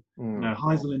go. You know,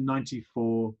 Heysel in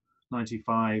 94,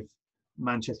 95,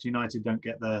 Manchester United don't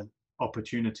get their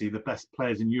opportunity. The best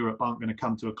players in Europe aren't going to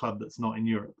come to a club that's not in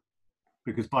Europe,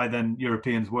 because by then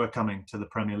Europeans were coming to the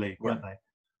Premier League, weren't they?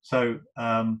 So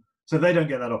so they don't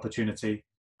get that opportunity,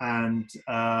 and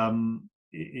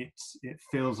it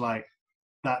feels like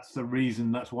that's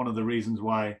one of the reasons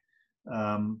why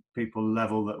people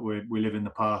level that we live in the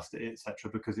past,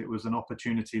 etc., because it was an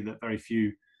opportunity that very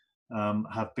few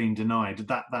have been denied.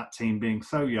 That team being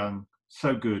so young,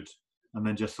 so good, and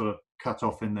then just sort of cut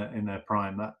off in their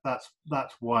prime.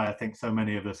 That's why I think so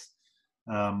many of us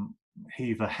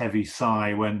heave a heavy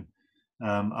sigh when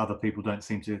other people don't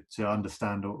seem to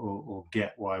understand or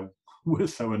get why we're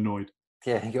so annoyed.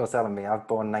 Yeah, you're telling me. I was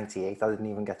born in 98. I didn't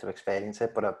even get to experience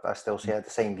it, but I still share the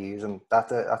same views, and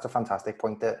that's a fantastic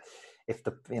point. That if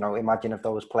imagine if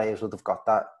those players would have got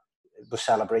that, was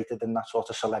celebrated in that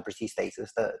sort of celebrity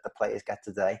status that the players get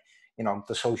today. You know,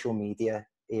 the social media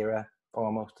era,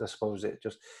 almost, I suppose, it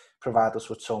just provides us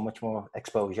with so much more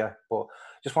exposure. But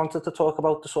just wanted to talk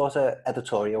about the sort of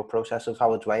editorial process of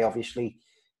Howard's Way. Obviously,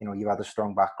 you know, you had a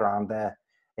strong background there.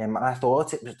 And I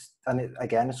thought it was, and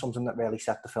again, it's something that really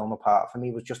set the film apart for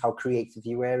me, was just how creative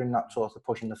you were in that sort of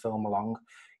pushing the film along,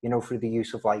 you know, through the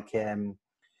use of like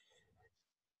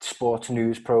sports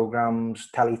news programs,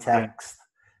 teletext.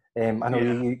 I know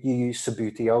you use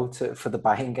Sabutio for the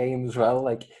buying game as well.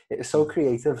 Like, it's so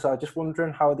creative. So I'm just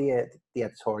wondering how the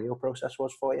editorial process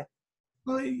was for you.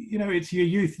 Well, you know, it's your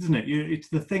youth, isn't it? It's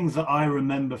the things that I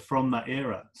remember from that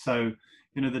era. So,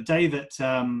 you know, the day that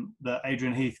that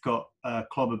Adrian Heath got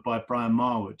clobbered by Brian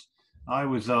Marwood,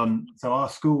 so our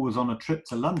school was on a trip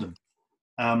to London.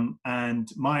 And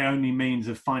my only means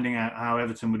of finding out how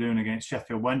Everton were doing against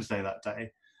Sheffield Wednesday that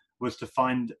day was to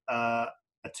find a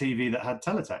TV that had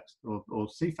teletext or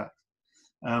CFAX.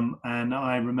 And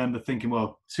I remember thinking,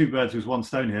 well, two birds with one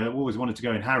stone here. I always wanted to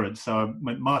go in Harrods, so I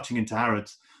went marching into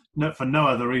Harrods for no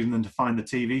other reason than to find the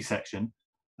TV section,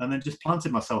 and then just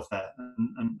planted myself there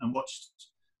and watched,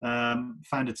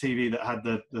 found a TV that had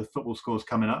the football scores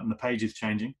coming up and the pages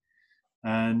changing.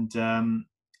 And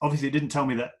obviously it didn't tell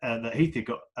me that Heath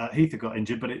had got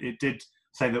injured, but it did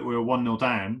say that we were 1-0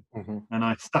 down. Mm-hmm. And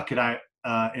I stuck it out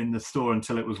in the store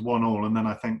until it was 1-1, and then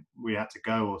I think we had to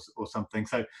go or something.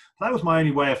 So that was my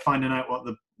only way of finding out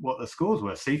what the scores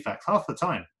were, CFAX, half the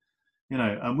time. you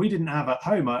know, and we didn't have at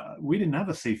home, we didn't have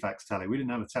a CFAX telly. We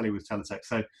didn't have a telly with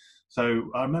teletext.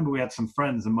 So I remember we had some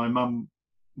friends, and my mum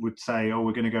would say, oh,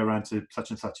 we're going to go around to such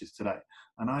and such's today.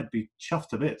 And I'd be chuffed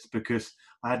to bits because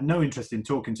I had no interest in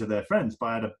talking to their friends, but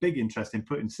I had a big interest in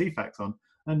putting CFAX on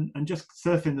and just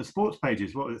surfing the sports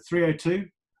pages. What was it, 302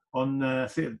 on,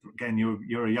 again,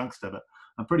 you're a youngster, but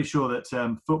I'm pretty sure that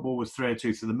football was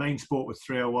 302. So the main sport was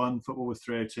 301, football was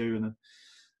 302, and then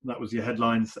that was your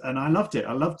headlines. And I loved it.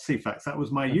 I loved CFAX. That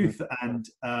was my youth. And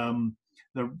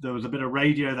there was a bit of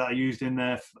radio that I used in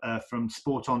there from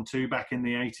Sport on 2 back in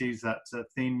the 80s, that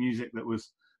theme music that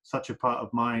was such a part of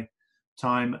my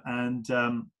time. And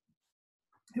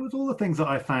it was all the things that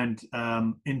I found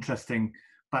interesting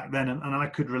back then, and I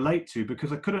could relate to,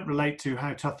 because I couldn't relate to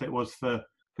how tough it was for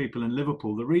people in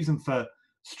Liverpool. The reason for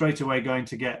straight away going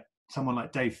to get someone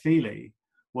like Dave Feely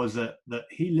was that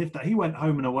he went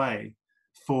home and away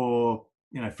for,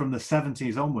 you know, from the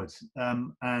 70s onwards,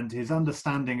 and his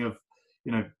understanding of,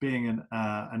 you know, being an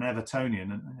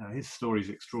Evertonian, and you know, his story is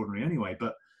extraordinary anyway,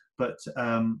 but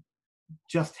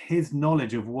just his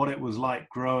knowledge of what it was like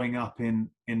growing up in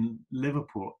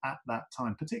Liverpool at that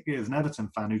time, particularly as an Everton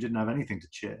fan who didn't have anything to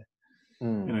cheer. You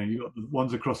know, you got the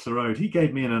ones across the road. He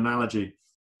gave me an analogy.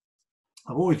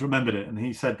 I've always remembered it, and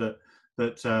he said that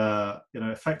you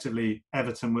know, effectively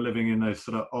Everton were living in those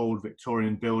sort of old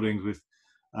Victorian buildings with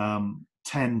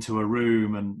 10 to a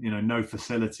room, and, you know, no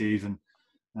facilities, and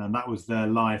that was their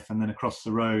life. And then across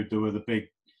the road there were the big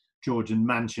Georgian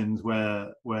mansions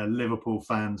where Liverpool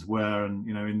fans were, and,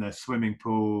 you know, in their swimming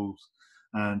pools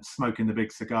and smoking the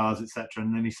big cigars, etc.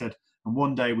 And then he said, and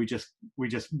one day we just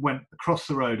went across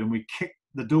the road and we kicked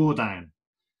the door down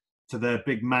to their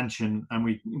big mansion, and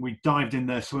we dived in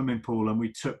their swimming pool, and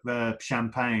we took their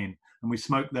champagne and we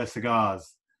smoked their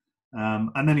cigars.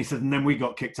 And then he said, and then we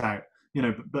got kicked out. You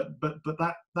know, but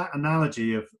that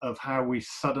analogy of how we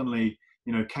suddenly,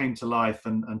 you know, came to life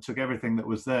and took everything that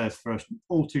was theirs for an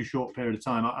all too short period of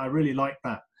time, I really liked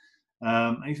that.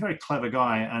 And he's a very clever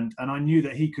guy, and I knew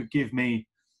that he could give me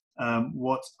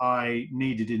what I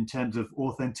needed in terms of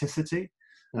authenticity.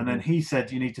 And then he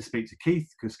said, you need to speak to Keith,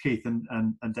 because Keith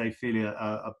and Dave Feely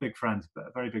are big friends,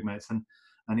 but very big mates.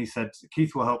 And he said,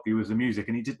 Keith will help you with the music.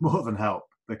 And he did more than help,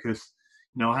 because,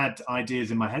 you know, I had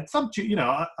ideas in my head. Some, you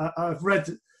know, I've read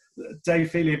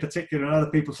Dave Feely in particular, and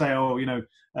other people say, oh, you know,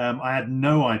 I had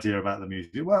no idea about the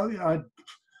music. Well, yeah,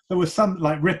 there was some,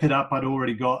 like Rip It Up I'd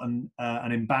already got, and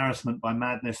an Embarrassment by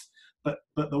Madness. But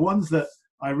the ones that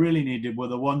I really needed were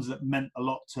the ones that meant a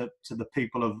lot to the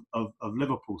people of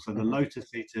Liverpool. So the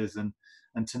Lotus Eaters, and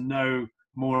to know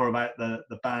more about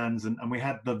the bands. And we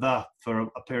had the for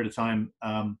a period of time.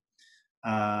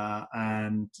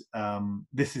 And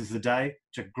This Is the Day,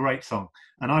 which is a great song,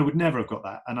 and I would never have got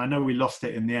that, and I know we lost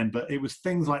it in the end, but it was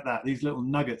things like that, these little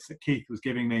nuggets that Keith was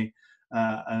giving me,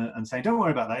 and saying, don't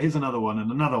worry about that, here's another one,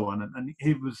 and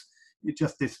he was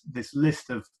just this list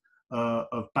of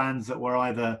bands that were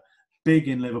either big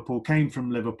in Liverpool, came from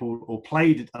Liverpool, or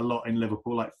played a lot in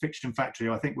Liverpool, like Fiction Factory,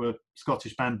 I think were a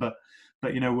Scottish band, but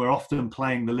you know, we're often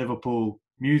playing the Liverpool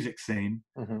music scene.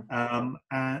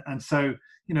 And so,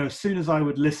 you know, as soon as I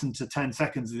would listen to 10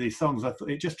 seconds of these songs, I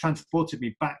thought it just transported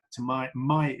me back to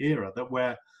my era, that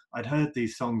where I'd heard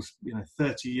these songs, you know,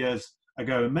 30 years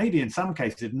ago, and maybe in some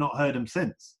cases had not heard them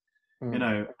since. You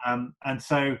know, and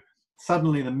so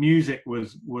suddenly the music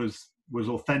was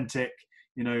authentic.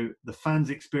 You know, the fans'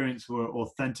 experience were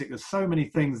authentic. There's so many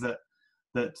things that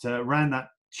ran that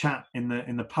chat in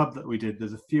the pub that we did.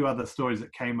 There's a few other stories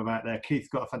that came about there. Keith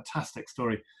got a fantastic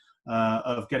story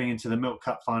of getting into the Milk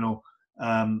Cup final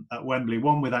at Wembley,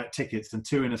 one without tickets and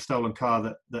two in a stolen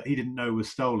car that he didn't know was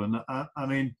stolen. I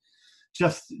mean,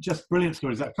 just brilliant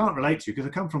stories that I can't relate to, because I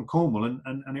come from Cornwall,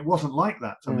 and it wasn't like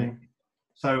that for me.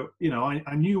 So, you know,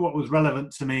 I knew what was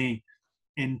relevant to me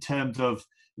in terms of,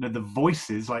 you know, the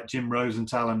voices like Jim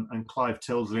Rosenthal and Clive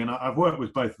Tilsley, and I've worked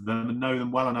with both of them and know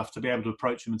them well enough to be able to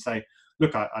approach them and say,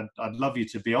 look, I'd love you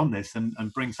to be on this and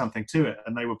bring something to it.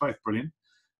 And they were both brilliant.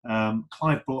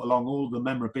 Clive brought along all the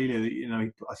memorabilia that, you know,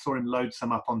 I saw him load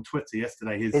some up on Twitter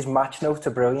yesterday. His match notes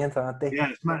are brilliant, aren't they?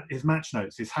 Yeah, his match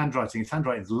notes, his handwriting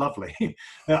is lovely.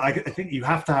 I think you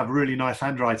have to have really nice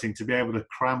handwriting to be able to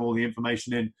cram all the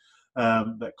information in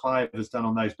that Clive has done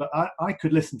on those. But I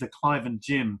could listen to Clive and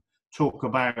Jim talk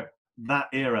about that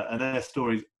era and their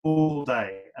stories all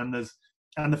day. And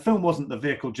the film wasn't the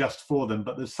vehicle just for them,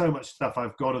 but there's so much stuff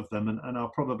I've got of them, and I'll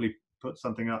probably put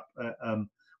something up,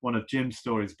 one of Jim's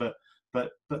stories. But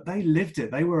they lived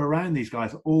it. They were around these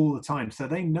guys all the time, so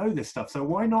they know this stuff. So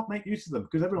why not make use of them?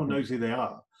 Because everyone knows who they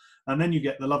are. And then you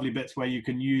get the lovely bits where you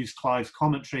can use Clive's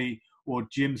commentary or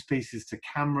Jim's pieces to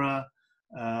camera.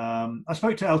 I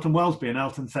spoke to Elton Wellesby, and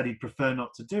Elton said he'd prefer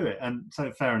not to do it, and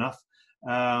so fair enough,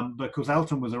 because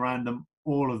Elton was around them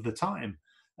all of the time.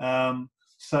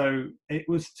 So it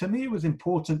was, to me, it was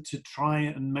important to try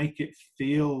and make it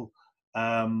feel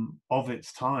of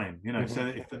its time, you know. So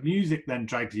if the music then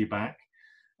dragged you back,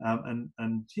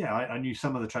 and yeah, I knew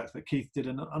some of the tracks, but Keith did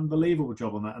an unbelievable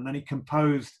job on that. And then he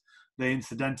composed the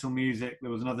incidental music.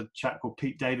 There was another chap called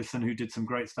Pete Davison who did some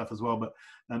great stuff as well, but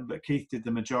Keith did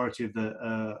the majority of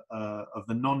the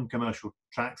non-commercial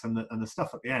tracks and the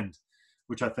stuff at the end,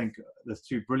 which I think there's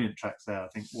two brilliant tracks there. I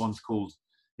think one's called,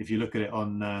 if you look at it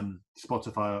on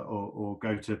Spotify or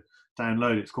go to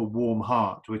download, it's called Warm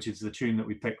Heart, which is the tune that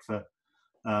we picked for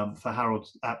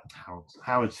Howard's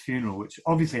funeral, which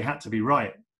obviously had to be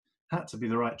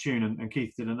the right tune, and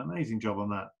Keith did an amazing job on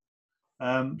that.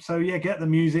 So yeah, get the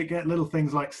music, get little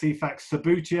things like CFAX,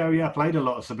 Sabutio. Yeah, I played a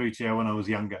lot of Sabutio when I was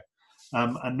younger.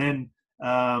 And then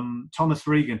Tom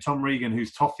Regan,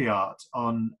 who's Toffee Art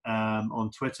on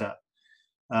Twitter.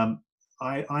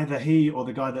 Either he or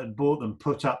the guy that had bought them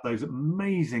put up those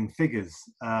amazing figures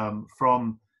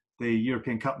from the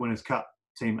European Cup Winners' Cup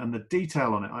team, and the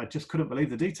detail on it, I just couldn't believe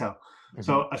the detail.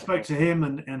 So I spoke to him,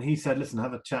 and he said, listen,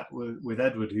 have a chat with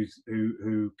Edward,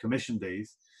 who commissioned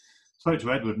these. Spoke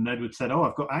to Edward, and Edward said,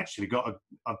 oh,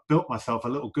 I've built myself a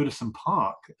little Goodison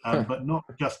Park, but not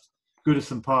just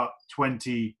Goodison Park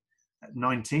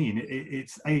 2019.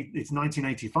 It's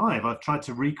 1985. I've tried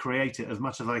to recreate it as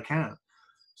much as I can.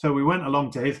 So we went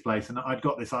along to his place, and I'd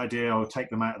got this idea, I would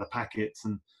take them out of the packets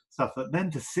and stuff, but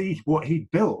then to see what he'd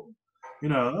built, you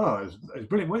know, it was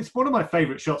brilliant. Well, it's one of my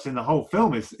favourite shots in the whole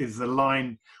film is the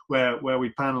line where we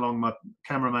pan along. My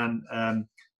cameraman,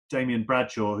 Damien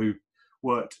Bradshaw, who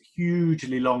worked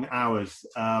hugely long hours,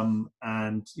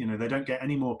 and, you know, they don't get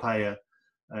any more pay.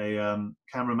 A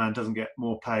cameraman doesn't get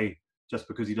more pay just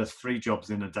because he does 3 jobs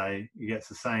in a day. He gets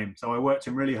the same. So I worked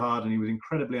him really hard, and he was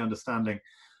incredibly understanding.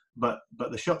 But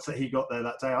the shots that he got there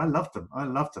that day, I loved them.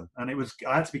 And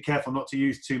I had to be careful not to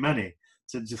use too many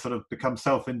to just sort of become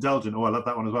self-indulgent. Oh, I love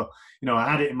that one as well. You know, I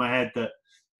had it in my head that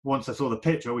once I saw the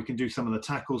picture, we can do some of the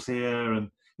tackles here, and,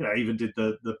 you know, I even did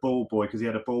the ball boy, because he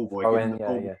had a ball boy.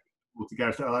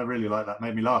 Together. So I really like that.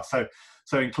 Made me laugh.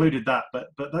 So included that. But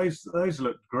those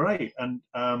looked great. And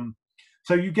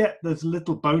so you get those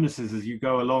little bonuses as you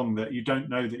go along that you don't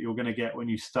know that you're going to get when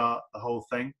you start the whole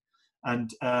thing.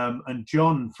 And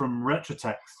John from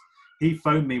Retrotext, he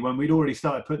phoned me when we'd already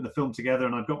started putting the film together,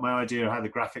 and I'd got my idea of how the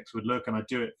graphics would look, and I'd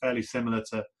do it fairly similar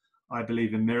to I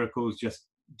Believe in Miracles, just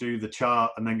do the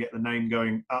chart and then get the name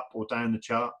going up or down the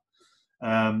chart,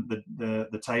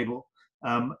 the table.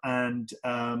 And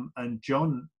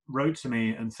John wrote to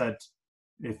me and said,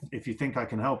 if you think I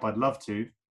can help, I'd love to.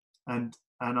 And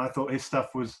I thought his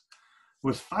stuff was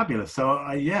fabulous. So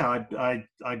I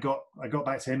got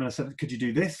back to him and I said, could you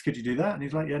do this? Could you do that? And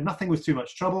he's like, yeah, nothing was too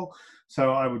much trouble.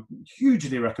 So I would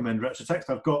hugely recommend Retrotext.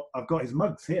 I've got his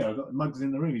mugs here. I've got the mugs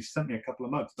in the room. He sent me a couple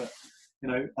of mugs, but, you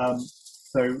know,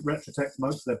 so Retrotext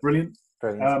mugs, they're brilliant.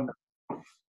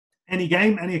 Any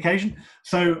game, any occasion.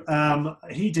 So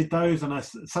he did those, and I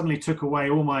suddenly took away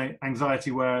all my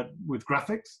anxiety with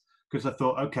graphics, because I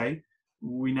thought, okay,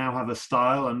 we now have a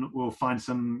style, and we'll find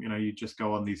some, you know, you just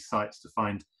go on these sites to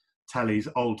find tellies,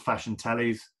 old-fashioned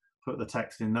tellies, put the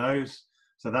text in those.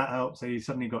 So that helps. So you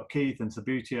suddenly got Keith and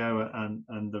Sabutio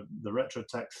and the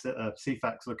Retrotext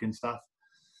CFAX-looking stuff.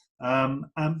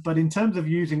 But in terms of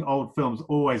using old films,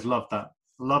 always loved that.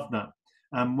 When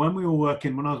I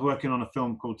was working on a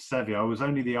film called Sevia, I was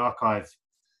only the archive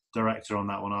director on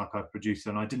that one, archive producer,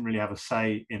 and I didn't really have a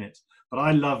say in it. But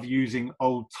I love using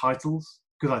old titles,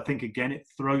 because I think, again, it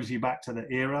throws you back to the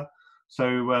era.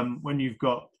 So when you've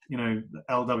got, you know,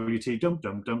 LWT, dum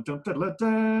dum dum dum,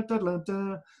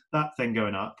 that thing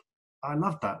going up, I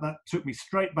love that. That took me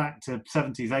straight back to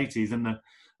 70s, 80s, and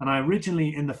I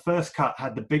originally in the first cut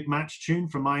had the big match tune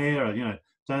from my era, you know.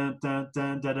 Dun, dun,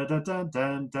 dun, dun, dun, dun, dun,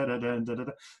 dun, dun, dun, dun,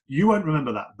 dun. You won't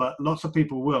remember that, but lots of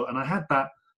people will. And I had that,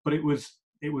 but it was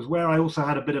where I also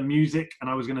had a bit of music, and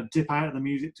I was going to dip out of the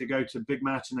music to go to big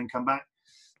match and then come back.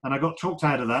 And I got talked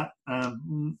out of that.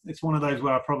 It's one of those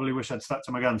where I probably wish I'd stuck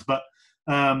to my guns. But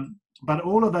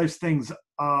all of those things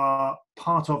are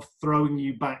part of throwing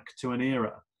you back to an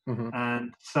era.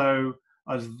 And so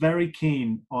I was very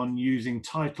keen on using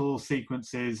title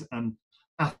sequences and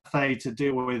Athe to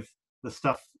deal with the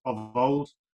stuff of old.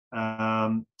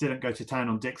 Didn't go to town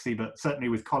on Dixie, but certainly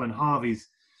with Colin Harvey's,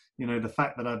 you know, the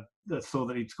fact that I saw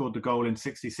that he'd scored the goal in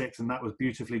 '66, and that was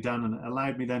beautifully done, and it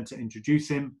allowed me then to introduce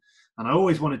him. And I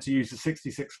always wanted to use the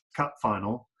 '66 Cup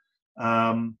final.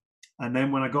 And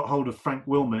then when I got hold of Frank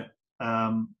Wilmot,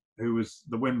 who was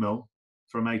the Windmill,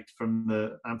 from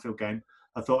the Anfield game,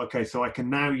 I thought, okay, so I can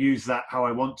now use that how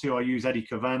I want to. I use Eddie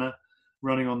Cavana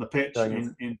running on the pitch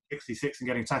in 66 and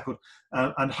getting tackled,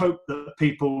 and hope that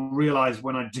people realise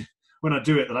when I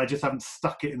do it that I just haven't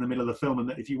stuck it in the middle of the film, and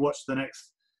that if you watch the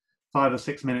next 5 or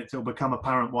 6 minutes, it'll become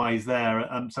apparent why he's there.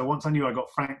 So once I knew I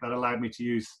got Frank, that allowed me to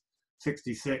use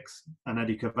 66 and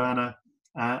Eddie Cavana,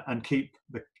 and keep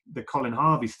the Colin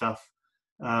Harvey stuff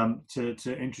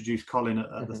to introduce Colin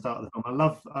at the start of the film.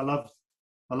 I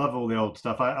love all the old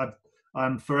stuff.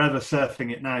 I'm forever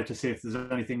surfing it now to see if there's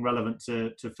anything relevant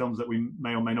to films that we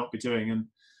may or may not be doing, and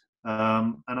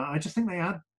I just think they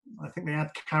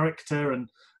add character and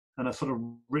a sort of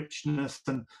richness,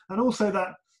 and also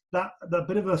that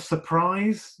bit of a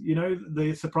surprise,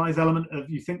 the surprise element of,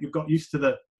 you think you've got used to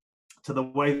the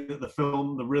way that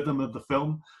the rhythm of the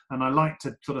film, and I like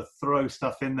to sort of throw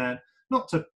stuff in there, not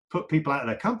to put people out of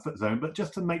their comfort zone, but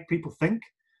just to make people think,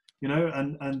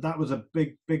 and that was a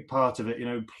big part of it,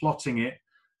 plotting it.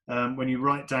 When you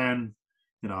write down,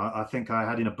 I think I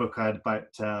had in a book, I had about,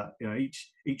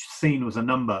 each scene was a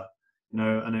number, and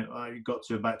I got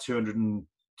to about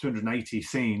 280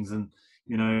 scenes, and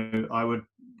I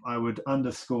would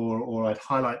underscore, or I'd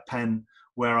highlight pen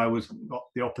where I got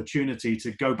the opportunity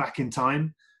to go back in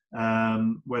time,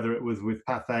 whether it was with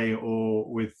Pathé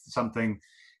or with something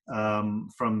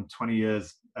from 20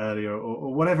 years earlier,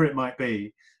 or whatever it might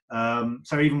be.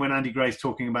 So even when Andy Gray's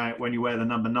talking about when you wear the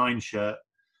number 9 shirt,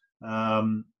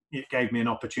 it gave me an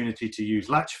opportunity to use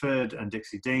Latchford and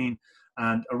Dixie Dean,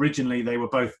 and originally they were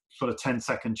both sort of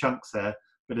 10-second chunks there,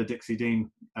 bit of Dixie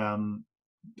Dean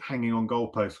hanging on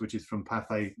goalposts, which is from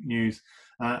Pathé News,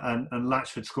 and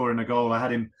Latchford scoring a goal. I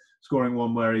had him scoring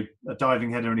one where a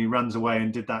diving header and he runs away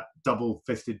and did that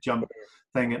double-fisted jump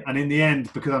thing. And in the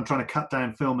end, because I'm trying to cut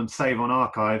down film and save on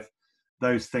archive,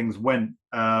 those things went.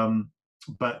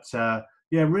 But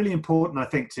really important, I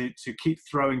think, to keep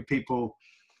throwing people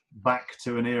back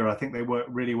to an era. I think they work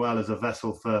really well as a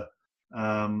vessel for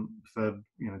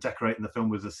decorating the film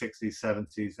with the 60s,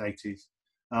 70s, 80s.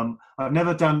 I've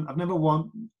never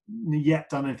yet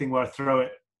done anything where I throw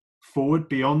it forward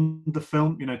beyond the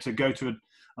film, to go to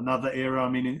another era. I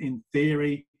mean, in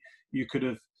theory, you could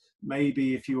have,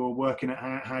 maybe if you were working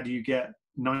at how do you get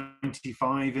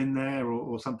 95 in there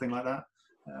or something like that.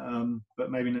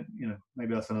 But maybe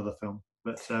that's another film.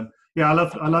 But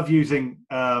I love using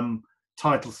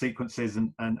title sequences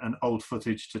and old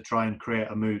footage to try and create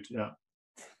a mood. Yeah,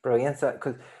 brilliant.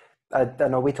 Because I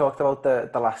know we talked about the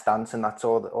Last Dance, and that's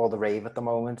all the rave at the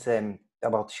moment,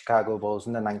 about the Chicago Bulls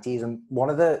in the 90s. And one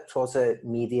of the sort of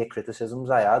media criticisms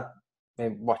I had,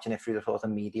 watching it through the sort of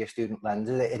media student lens,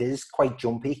 it is quite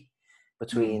jumpy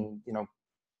between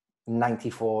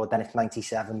 94, then it's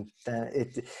 97.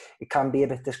 It can be a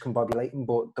bit discombobulating,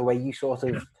 but the way you sort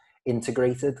of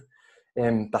integrated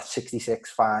that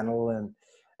 66 final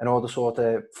and all the sort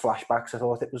of flashbacks, I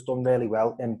thought it was done really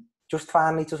well. And just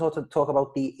finally to sort of talk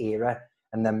about the era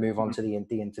and then move on to the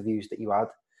interviews that you had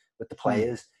with the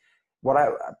players.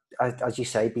 As you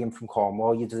say, being from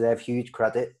Cornwall, you deserve huge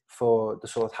credit for the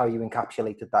sort of how you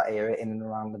encapsulated that era in and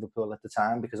around Liverpool at the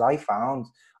time, because I found,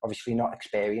 obviously not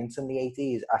experienced in the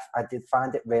 80s, I did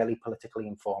find it really politically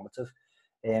informative,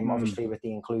 obviously with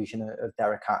the inclusion of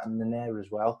Derek Hatton in there as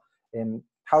well.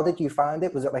 How did you find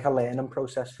it? Was it like a learning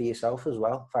process for yourself as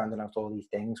well, finding out all these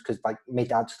things? Because like my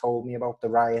dad's told me about the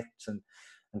riots and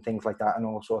things like that, and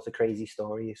all sorts of crazy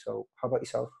stories. So how about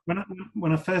yourself?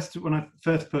 When I first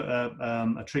put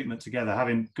a treatment together,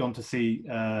 having gone to see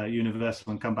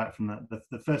Universal and come back from that,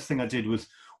 the first thing I did was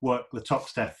work the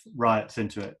Toxteth riots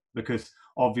into it, because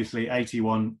obviously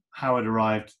 81 Howard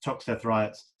arrived, Toxteth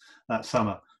riots that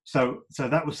summer. So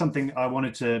that was something I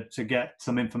wanted to get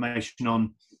some information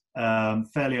on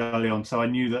fairly early on, so I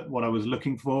knew that what I was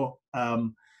looking for.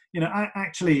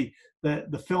 Actually,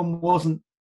 the film wasn't.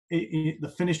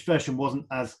 The finished version wasn't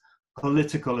as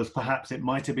political as perhaps it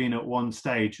might have been at one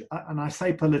stage. And I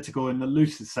say political in the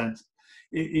loosest sense.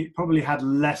 It probably had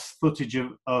less footage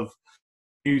of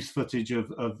news footage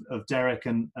of Derek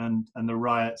and the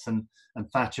riots and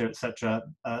Thatcher, etc.,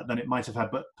 than it might have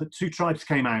had. But Two Tribes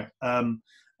came out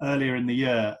earlier in the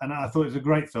year, and I thought it was a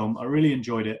great film. I really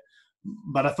enjoyed it.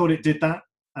 But I thought it did that,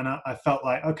 and I felt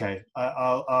like, okay,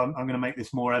 I'm going to make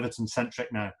this more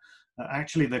Everton-centric now.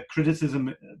 Actually, the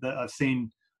criticism that I've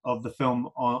seen of the film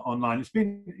online, it's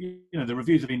been, the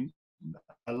reviews have been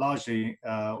largely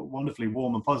wonderfully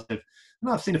warm and positive.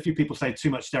 And I've seen a few people say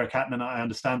too much Derek Hatton, and I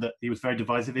understand that he was very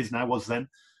divisive, is now, was then.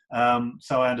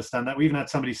 So I understand that. We even had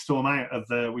somebody storm out of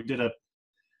we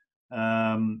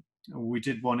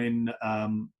did one in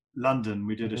London.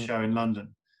 We did a show in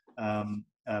London.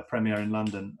 premiere in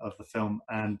London of the film,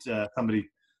 and somebody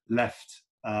left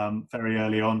very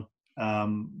early on,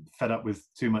 fed up with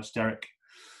too much Derek.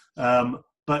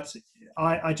 But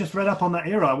I just read up on that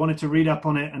era. I wanted to read up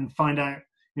on it and find out,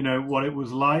 what it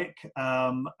was like.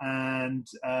 And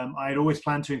I had always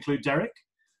planned to include Derek.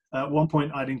 At one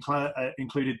point, I'd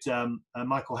included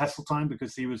Michael Heseltine,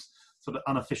 because he was sort of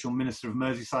unofficial Minister of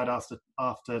Merseyside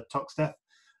after Tock's death.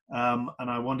 And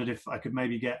I wondered if I could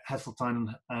maybe get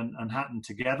Heseltine and Hatton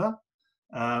together.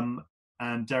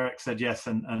 And Derek said yes,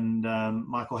 and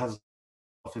Michael Heseltine's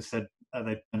office said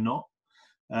they're not.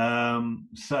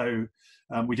 So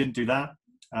we didn't do that.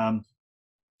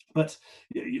 But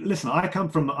listen,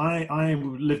 I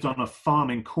lived on a farm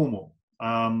in Cornwall.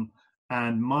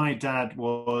 And my dad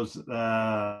was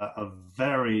a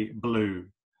very blue,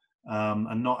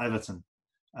 and not Everton.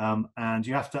 And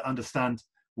you have to understand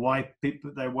why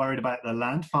they're worried about their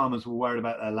land. Farmers were worried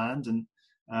about their land,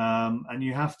 and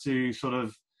you have to sort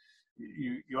of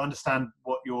you understand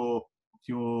what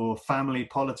your family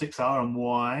politics are and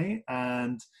why.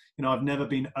 And I've never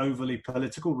been overly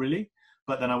political, really.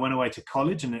 But then I went away to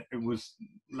college, and it was,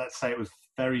 let's say, it was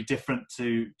very different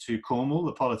to Cornwall,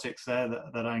 the politics there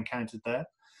that I encountered there.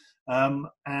 And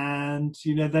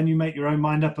then you make your own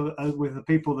mind up with the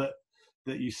people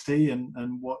that you see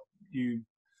and what you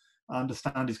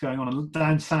understand is going on. And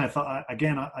down south, I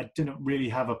didn't really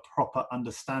have a proper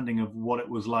understanding of what it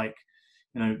was like,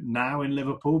 now in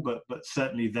Liverpool, but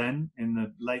certainly then in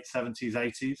the late 70s,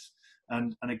 80s.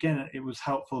 And again, it was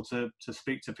helpful to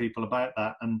speak to people about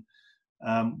that. And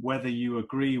whether you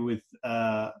agree with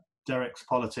Derek's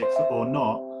politics or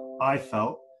not, I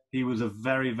felt he was a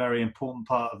very, very important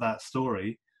part of that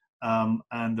story,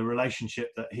 and the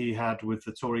relationship that he had with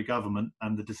the Tory government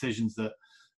and the decisions that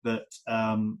the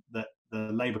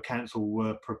Labour Council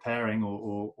were preparing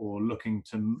or looking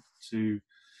to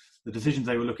the decisions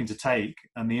they were looking to take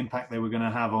and the impact they were going to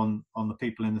have on the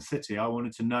people in the city. I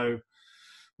wanted to know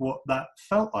what that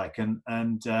felt like, and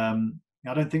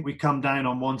I don't think we come down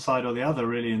on one side or the other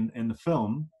really in the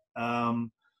film,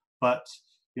 but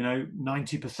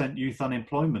 90% youth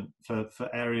unemployment for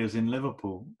areas in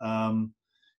Liverpool.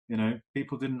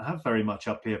 People didn't have very much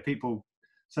up here. People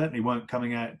certainly weren't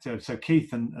coming out. So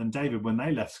Keith and David, when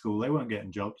they left school, they weren't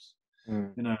getting jobs.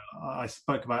 I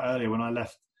spoke about earlier, when I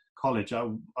left college, I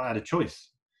had a choice.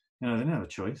 They didn't have a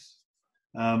choice.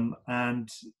 And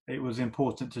it was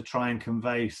important to try and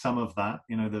convey some of that,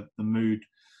 the mood.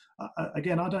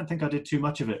 Again, I don't think I did too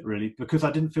much of it, really, because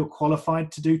I didn't feel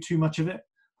qualified to do too much of it.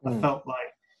 I felt like,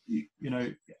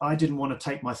 I didn't want to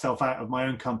take myself out of my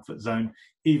own comfort zone,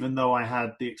 even though I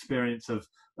had the experience of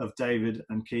David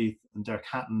and Keith and Derek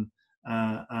Hatton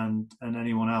and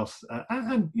anyone else.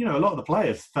 And a lot of the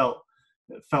players felt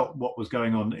what was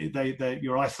going on.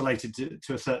 You're isolated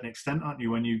to a certain extent, aren't you,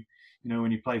 when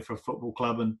you play for a football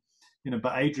club? And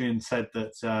but Adrian said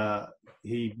that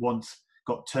he once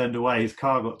got turned away. His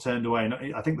car got turned away, and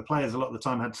I think the players a lot of the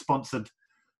time had sponsored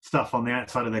stuff on the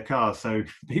outside of their cars, so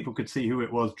people could see who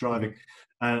it was driving.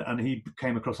 And he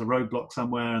came across a roadblock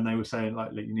somewhere, and they were saying,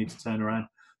 like, you need to turn around.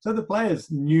 So the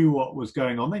players knew what was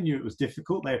going on. They knew it was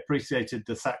difficult. They appreciated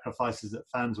the sacrifices that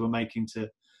fans were making to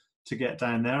get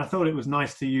down there. I thought it was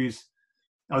nice to use.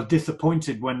 I was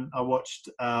disappointed when I watched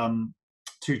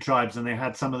Two Tribes, and they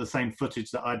had some of the same footage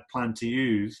that I'd planned to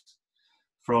use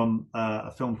from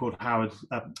a film called Howard's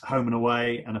Home and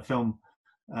Away, and a film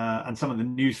and some of the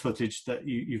news footage that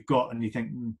you've got, and you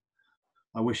think,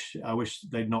 I wish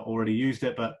they'd not already used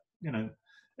it. But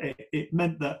it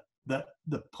meant that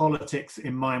the politics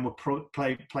in mine were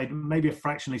played maybe a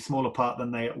fractionally smaller part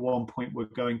than they at one point were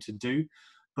going to do.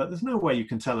 But there's no way you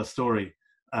can tell a story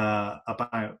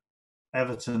about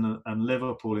Everton and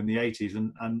Liverpool in the 80s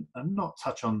and not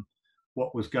touch on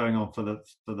what was going on for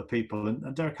the people.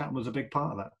 And Derek Hatton was a big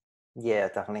part of that. Yeah,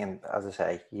 definitely. And as I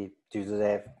say, you do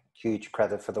deserve huge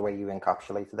credit for the way you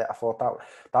encapsulated it. I thought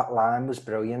that line was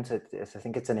brilliant. I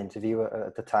think it's an interview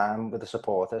at the time with a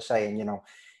supporter saying,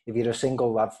 if you're a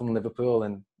single lad from Liverpool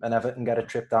and Everton get a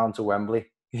trip down to Wembley,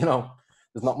 there's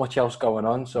not much else going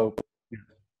on. So,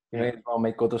 I'll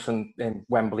make Goodison in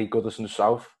Wembley, Goodison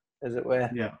South, as it were.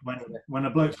 Yeah, when a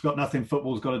bloke's got nothing,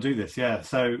 football's got to do this. Yeah,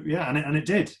 so yeah, and it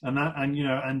did,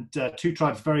 and Two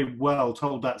Tribes very well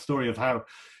told that story of how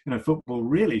football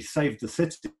really saved the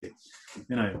city,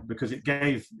 because it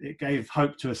gave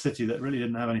hope to a city that really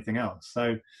didn't have anything else.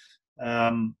 So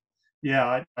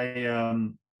yeah,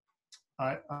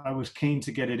 I was keen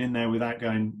to get it in there without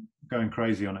going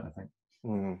crazy on it, I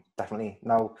think. Definitely.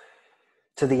 Now,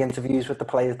 to the interviews with the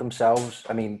players themselves,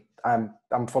 I mean,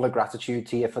 I'm full of gratitude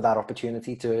to you for that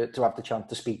opportunity to have the chance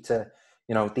to speak to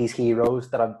you know, these heroes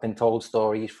that I've been told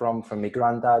stories from my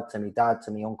granddad to my dad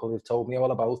to my uncle who've told me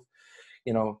all about,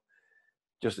 you know,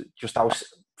 just how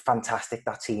fantastic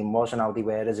that team was and how they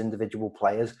were as individual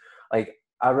players. Like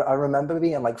I remember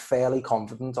being like fairly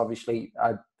confident. Obviously,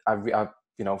 I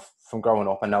you know, from growing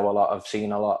up, I know a lot, I've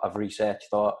seen a lot, I've researched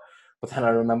a lot. But then I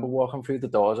remember walking through the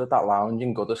doors at that lounge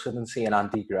in Goodison and seeing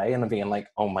Andy Gray and being like,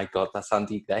 oh my God, that's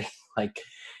Andy Gray. Like,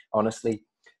 honestly.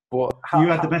 But you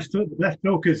had the best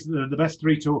talkers, the best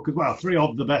three talkers. Well, three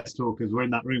of the best talkers were in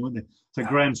that room, weren't they? So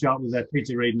Graham Sharp was there,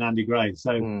 Peter Reid, and Andy Gray.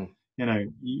 So you know,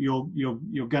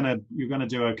 you're gonna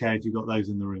do okay if you've got those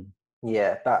in the room.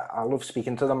 Yeah, I love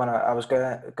speaking to them, and I was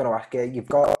gonna ask you. You've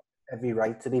got every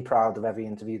right to be proud of every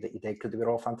interview that you did because they were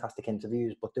all fantastic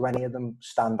interviews. But do any of them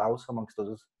stand out amongst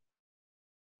others?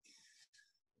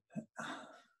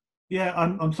 Yeah,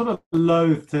 I'm sort of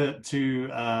loath to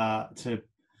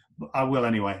I will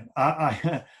anyway.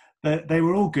 They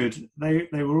were all good. They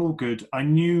were all good. I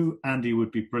knew Andy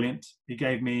would be brilliant. He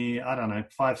gave me, I don't know,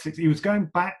 5, 6. He was going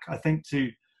back, I think,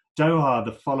 to Doha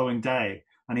the following day,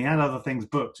 and he had other things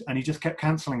booked, and he just kept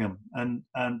cancelling them, and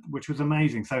which was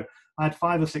amazing. So I had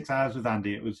 5 or 6 hours with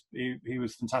Andy. He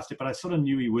was fantastic, but I sort of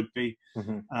knew he would be.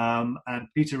 And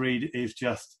Peter Reid he's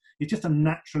just a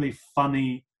naturally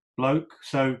funny bloke.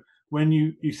 So when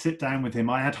you sit down with him,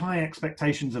 I had high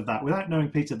expectations of that without knowing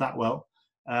Peter that well.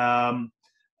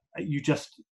 You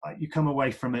come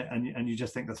away from it and you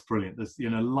just think that's brilliant. There's, you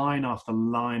know, line after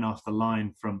line after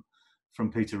line from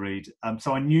Peter Reid.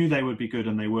 So I knew they would be good,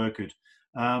 and they were good.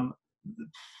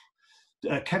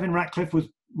 Kevin Ratcliffe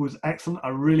was excellent. I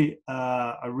really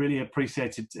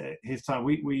appreciated his time.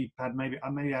 We had maybe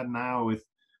had an hour with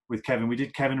Kevin. We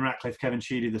did Kevin Ratcliffe, Kevin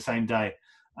Sheedy the same day.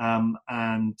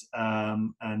 And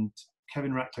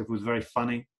Kevin Ratcliffe was very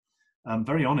funny,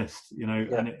 very honest, you know,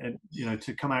 and you know,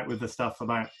 to come out with the stuff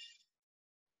about,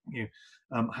 you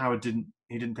know, Howard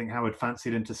didn't think Howard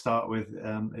fancied him to start with,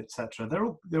 etc. They're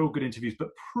all good interviews, but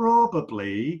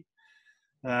probably,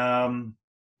 and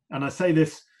I say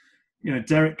this, you know,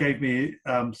 Derek gave me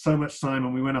so much time,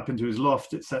 and we went up into his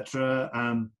loft, etc.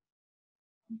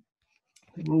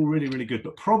 They were all really, really good,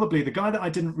 but probably the guy that I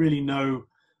didn't really know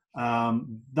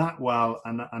that well,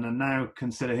 and I now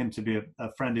consider him to be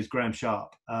a friend, is Graham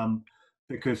Sharp,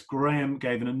 because Graham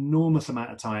gave an enormous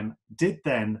amount of time, did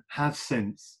then, has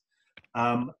since,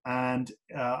 and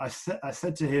I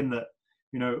said to him that,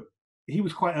 you know, he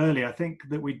was quite early. I think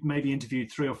that we'd maybe interviewed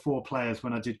 3 or 4 players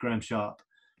when I did Graham Sharp,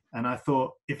 and I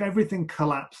thought, if everything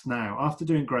collapsed now, after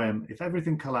doing Graham, if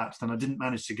everything collapsed and I didn't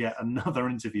manage to get another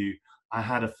interview, I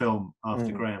had a film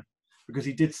after Graham, because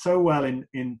he did so well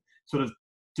in sort of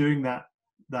doing that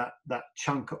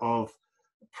chunk of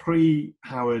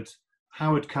pre-Howard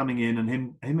coming in, and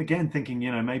him again thinking,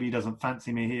 you know, maybe he doesn't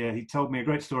fancy me here. He told me a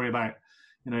great story about,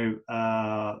 you know,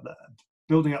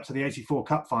 building up to the '84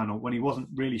 Cup final when he wasn't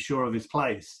really sure of his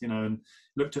place, you know, and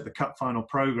looked at the Cup final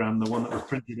program, the one that was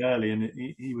printed early, and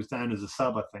he was down as a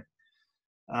sub, I think.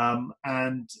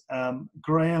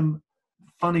 Graham,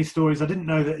 funny stories. I didn't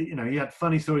know that, you know, he had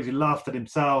funny stories. He laughed at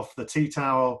himself, the tea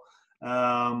towel,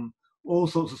 all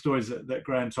sorts of stories that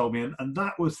Graham told me. And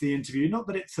that was the interview. Not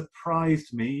that it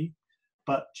surprised me,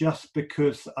 but just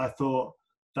because I thought,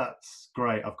 that's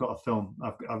great. I've got a film.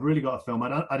 I've really got a film.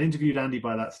 I'd interviewed Andy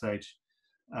by that stage.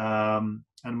 And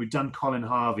we'd done Colin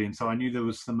Harvey. And so I knew there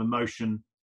was some emotion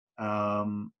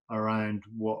around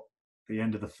what the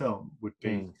end of the film would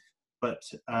be. But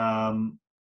to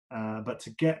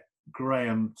get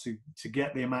Graham, to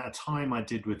get the amount of time I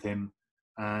did with him,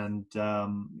 and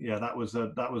that was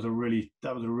a really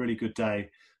good day.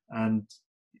 And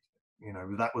you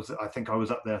know, I think I was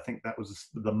up there. I think that was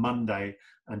the Monday,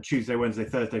 and Tuesday, Wednesday,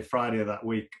 Thursday, Friday of that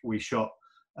week we shot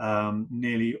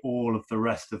nearly all of the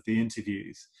rest of the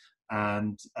interviews,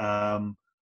 and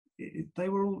they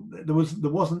were all, there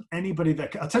wasn't anybody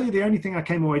that, I'll tell you, the only thing I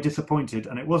came away disappointed,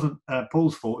 and it wasn't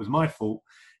Paul's fault, it was my fault,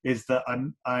 is that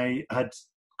I had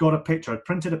got a picture, I'd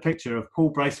printed a picture of Paul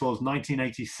Bracewell's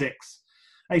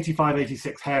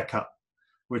 85-86 haircut,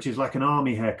 which is like an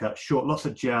army haircut, short, lots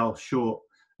of gel, short,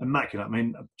 immaculate. I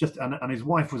mean, and his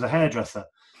wife was a hairdresser.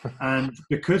 And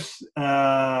because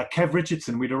Kev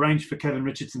Richardson, we'd arranged for Kevin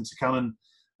Richardson to come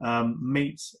and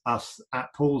meet us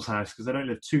at Paul's house, because they don't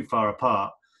live too far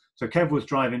apart. So Kev was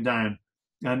driving down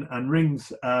and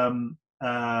rings Paul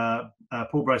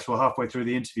Bracewell halfway through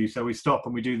the interview. So we stop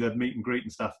and we do the meet and greet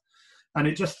and stuff. And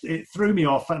it threw me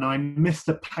off, and I missed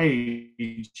a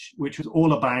page which was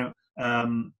all about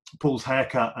Paul's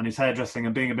haircut and his hairdressing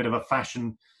and being a bit of a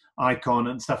fashion icon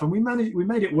and stuff. And we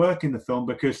made it work in the film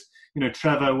because, you know,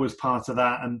 Trevor was part of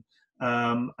that, and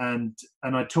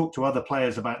I talked to other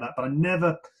players about that, but I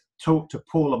never talked to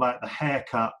Paul about the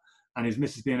haircut and his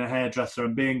missus being a hairdresser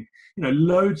and being,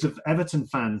 loads of Everton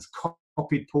fans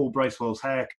copied Paul Bracewell's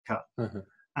haircut. Mm-hmm.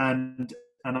 And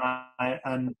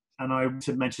I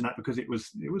to mention that because it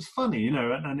was funny,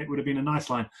 and it would have been a nice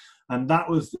line. And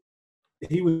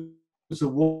he was the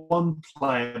one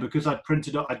player, because I'd got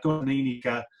an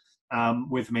Iniga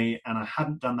with me, and I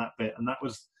hadn't done that bit, and that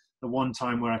was the one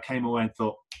time where I came away and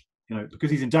thought,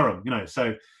 because he's in Durham,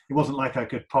 so it wasn't like I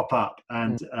could pop up,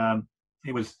 and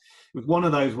it was one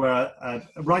of those where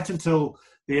right until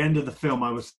the end of the film,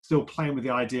 I was still playing with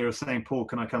the idea of saying, Paul,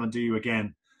 can I come and do you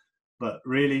again? But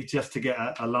really, just to get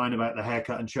a line about the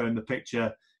haircut and show him the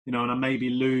picture, and I maybe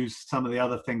lose some of the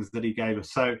other things that he gave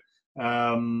us. So,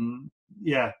 but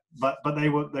they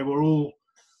were all.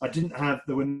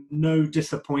 There were no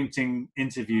disappointing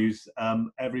interviews.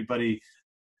 Everybody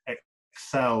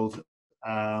excelled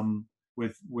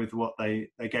with what they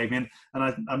gave me.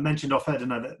 And I mentioned off air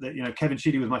that Kevin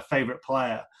Sheedy was my favourite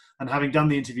player, and having done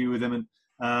the interview with him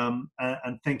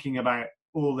and thinking about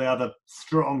all the other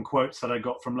strong quotes that I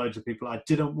got from loads of people, I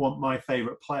didn't want my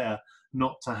favourite player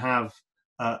not to have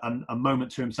a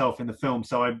moment to himself in the film.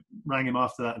 So I rang him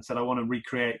after that and said, I want to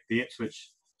recreate the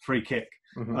Ipswich free kick.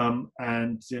 Mm-hmm.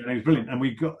 And it was brilliant. And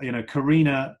we got,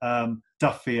 Karina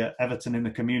Toffee at Everton in the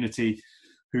community,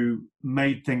 who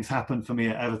made things happen for me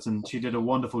at Everton. She did a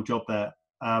wonderful job there.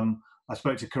 I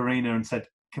spoke to Karina and said,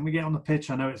 can we get on the pitch?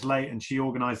 I know it's late. And she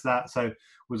organised that. So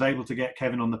was able to get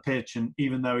Kevin on the pitch. And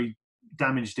even though he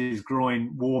damaged his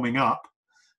groin warming up,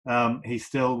 he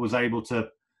still was able to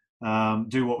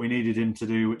do what we needed him to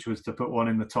do, which was to put one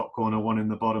in the top corner, one in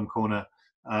the bottom corner.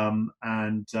 So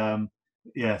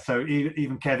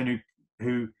even Kevin,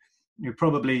 who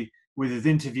probably with his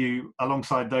interview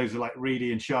alongside those like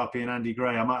Reedy and Sharpie and Andy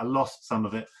Gray, I might have lost some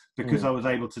of it because I was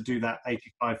able to do that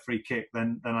 85 free kick.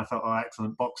 Then I thought, oh,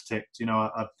 excellent, box ticked.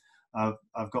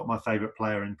 I've got my favourite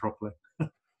player in properly.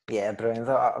 Yeah, brilliant.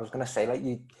 I was going to say, like,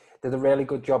 you did a really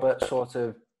good job at sort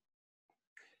of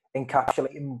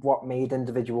encapsulating what made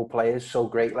individual players so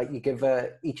great. Like, you give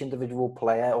each individual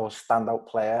player or standout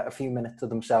player a few minutes to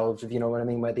themselves, if you know what I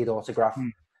mean, where they'd autograph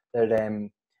their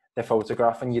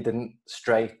photograph, and you didn't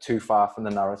stray too far from the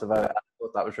narrative. I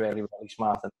thought that was really, really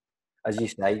smart. And as you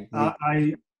say,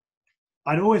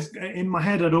 I'd always, in my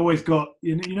head, I'd always got,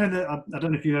 that I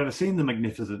don't know if you've ever seen The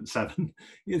Magnificent Seven.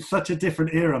 It's such a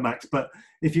different era, Max, but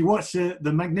if you watch The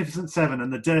Magnificent Seven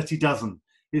and The Dirty Dozen,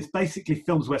 it's basically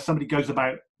films where somebody goes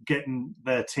about getting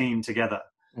their team together.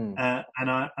 And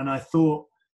I thought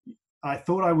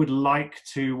I would like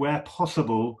to, where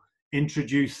possible,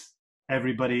 introduce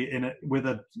everybody with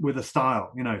a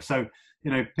style, So,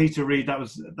 Peter Reid, that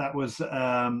was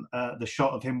the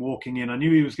shot of him walking in. I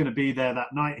knew he was going to be there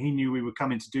that night. He knew we were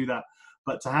coming to do that.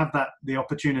 But to have the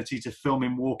opportunity to film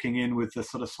him walking in with the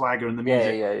sort of swagger and the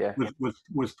music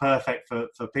was perfect for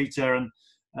Peter.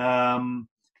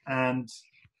 And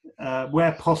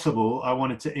where possible, I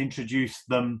wanted to introduce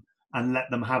them and let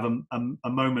them have a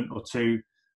moment or two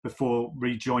before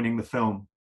rejoining the film.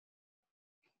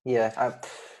 Yeah,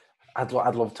 I'd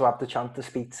love to have the chance to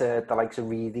speak to the likes of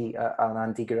Reedy and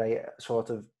Andy Gray sort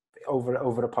of over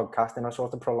a podcast in a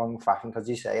sort of prolonged fashion, because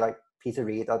you say, like, Peter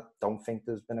Reid, I don't think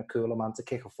there's been a cooler man to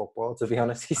kick a football, to be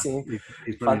honest. He seemed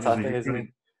fantastic, isn't he?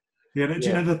 Yeah, do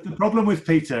you know the problem with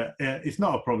Peter? It's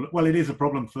not a problem. Well, it is a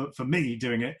problem for me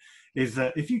doing it. Is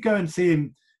that if you go and see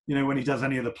him, when he does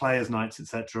any of the players' nights,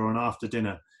 etc., or an after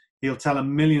dinner, he'll tell a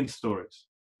million stories,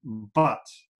 but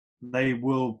they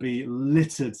will be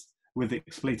littered with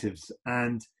expletives,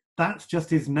 and that's just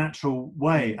his natural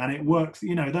way, and it works.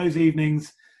 Those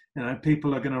evenings,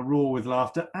 people are going to roar with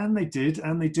laughter, and they did,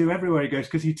 and they do everywhere he goes,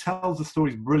 because he tells the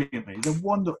stories brilliantly. He's a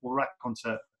wonderful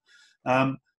raconteur.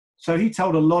 So he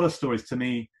told a lot of stories to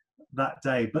me that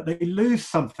day, but they lose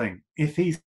something if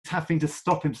he's having to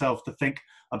stop himself to think,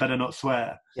 I better not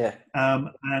swear. Yeah.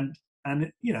 And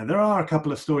there are a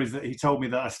couple of stories that he told me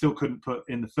that I still couldn't put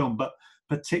in the film, but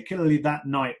particularly that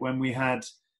night when we had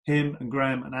him and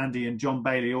Graham and Andy and John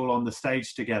Bailey all on the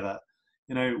stage together,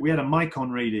 we had a mic on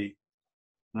Reedy.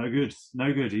 No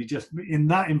good. He just, in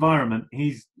that environment,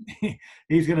 he's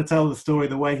going to tell the story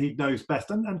the way he knows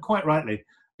best, and quite rightly.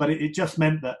 But it just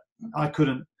meant that I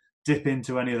couldn't dip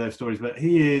into any of those stories. But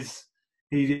he is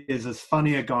as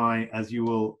funny a guy as you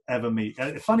will ever meet.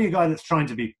 A funny guy that's trying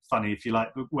to be funny, if you like,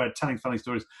 but we're telling funny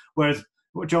stories. Whereas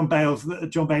what John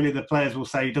Bailey, the players will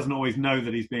say, he doesn't always know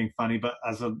that he's being funny, but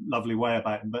has a lovely way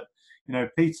about him. But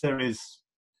Peter is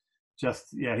just,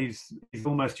 he's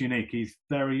almost unique. He's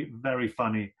very, very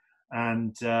funny,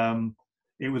 and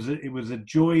it was a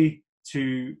joy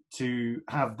to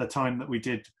have the time that we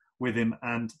did with him.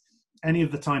 And any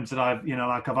of the times that I've,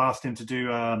 like I've asked him to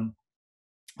do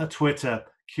a Twitter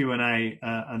Q&A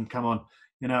and come on,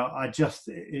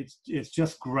 it's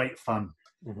just great fun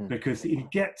because he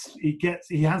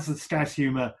has the Scouse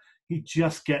humour. He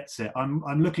just gets it.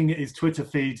 I'm looking at his Twitter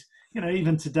feed.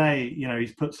 Even today,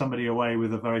 he's put somebody away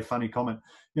with a very funny comment.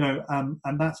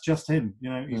 And that's just him.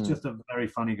 He's just a very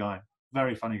funny guy.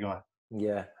 Very funny guy.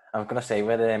 Yeah, I'm gonna say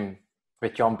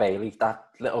with John Bailey, that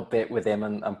little bit with him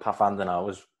and Pat Van Den Aar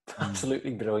was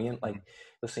absolutely brilliant. Like,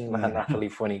 they seem like a naturally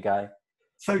funny guy.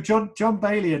 So John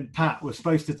Bailey and Pat were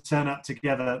supposed to turn up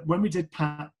together. When we did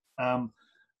Pat, that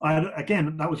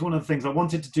was one of the things I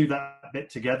wanted to do, that bit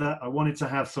together. I wanted to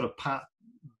have sort of Pat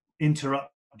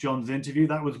interrupt John's interview.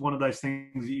 That was one of those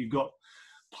things that you got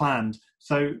planned.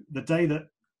 So the day that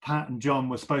Pat and John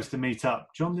were supposed to meet up,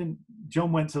 John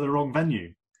went to the wrong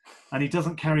venue, and he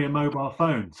doesn't carry a mobile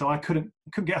phone, so I couldn't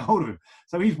get hold of him.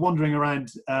 So he's wandering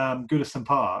around Goodison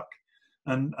Park,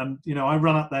 and I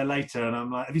run up there later, and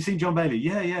I'm like, "Have you seen John Bailey?"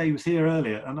 Yeah, he was here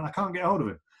earlier, and I can't get hold of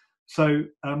him. So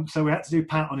we had to do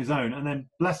Pat on his own, and then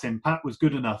bless him, Pat was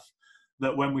good enough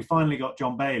that when we finally got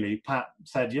John Bailey, Pat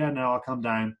said, "Yeah, no, I'll come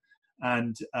down."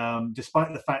 And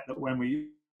despite the fact that when we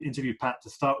interviewed Pat to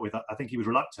start with, I think he was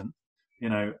reluctant,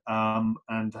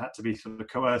 and had to be sort of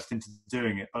coerced into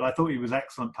doing it. But I thought he was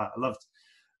excellent, Pat. I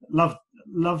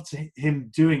loved him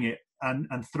doing it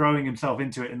and throwing himself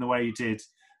into it in the way he did,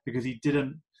 because he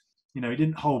didn't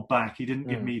hold back. He didn't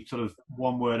give me sort of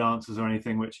one-word answers or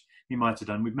anything, which he might have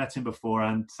done. We'd met him before,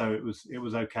 and so it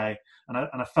was okay. And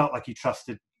I felt like he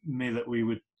trusted me that we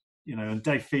would, and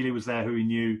Dave Feely was there, who he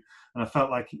knew, and I felt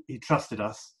like he trusted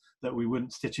us that we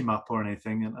wouldn't stitch him up or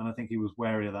anything. And I think he was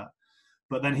wary of that.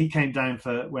 But then he came down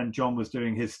for when John was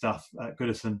doing his stuff at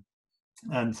Goodison,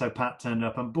 and so Pat turned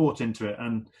up and bought into it.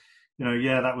 And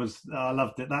I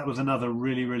loved it. That was another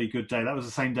really, really good day. That was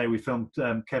the same day we filmed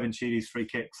Kevin Sheedy's free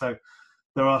kick. So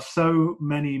there are so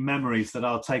many memories that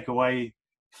I'll take away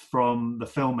from the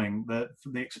filming, the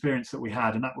experience that we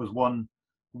had, and that was one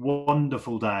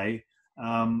wonderful day.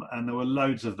 And there were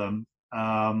loads of them.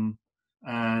 I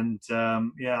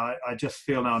just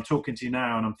feel now, I'm talking to you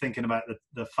now, and I'm thinking about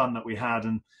the fun that we had,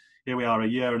 and here we are a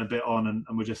year and a bit on, and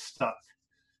we're just stuck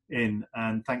in.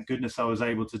 And thank goodness I was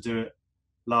able to do it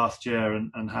last year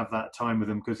and have that time with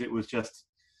them, because it was just,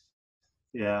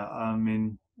 I'll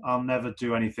never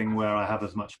do anything where I have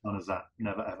as much fun as that.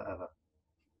 Never, ever, ever.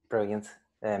 Brilliant.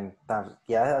 I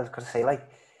was going to say, like,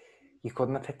 you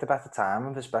couldn't have picked a better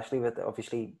time, especially with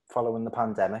obviously following the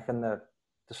pandemic and the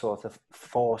sort of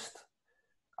forced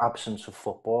absence of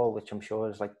football, which I'm sure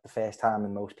is like the first time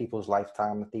in most people's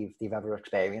lifetime that they've ever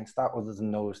experienced that, other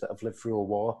than those that have lived through a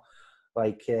war.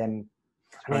 Like,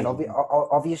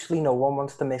 obviously no one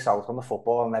wants to miss out on the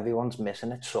football, and everyone's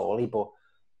missing it sorely, but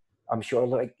I'm sure,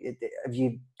 like,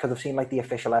 could have seen like the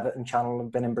official Everton channel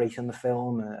have been embracing the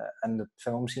film, and the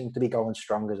film seemed to be going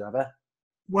strong as ever.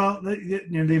 Well,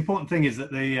 the important thing is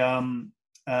that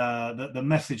the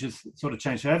message has sort of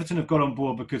changed. So Everton have got on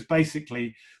board, because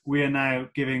basically we are now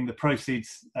giving the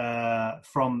proceeds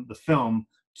from the film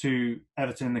to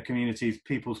Everton in the Community's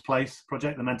People's Place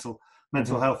project, the mental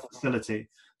health facility.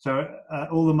 So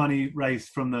all the money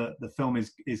raised from the film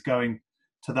is going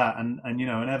to that, and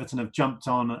Everton have jumped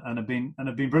on and have been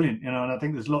brilliant. And I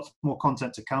think there's lots more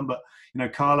content to come. But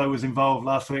Carlo was involved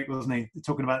last week, wasn't he,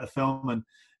 talking about the film, and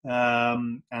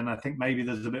I think maybe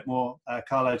there's a bit more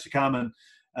Carlo to come.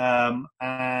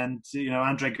 And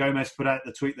Andre Gomez put out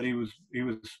the tweet that he was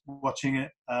watching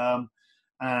it.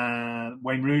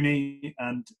 Wayne Rooney,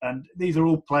 and these are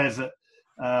all players that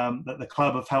the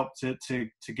club have helped to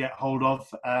get hold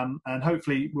of, and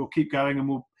hopefully we'll keep going,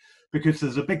 and because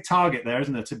there's a big target there,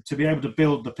 isn't there? To be able to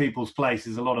build the People's Place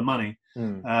is a lot of money.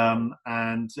 There are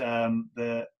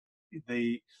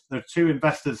two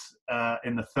investors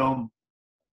in the film.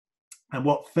 And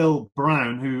what Phil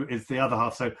Brown, who is the other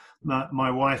half, so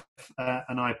my wife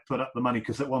and I put up the money,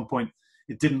 because at one point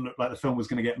it didn't look like the film was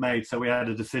going to get made. So we had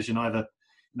a decision, either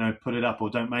put it up or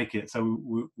don't make it.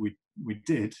 So we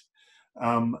did.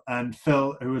 And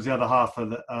Phil, who was the other half of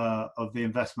the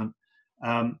investment,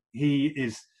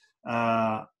 he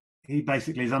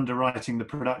basically is underwriting the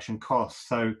production costs.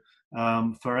 So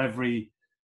for every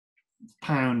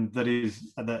pound that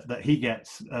he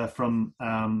gets from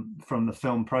the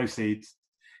film proceeds,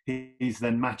 he's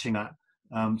then matching that.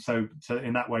 So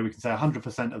in that way, we can say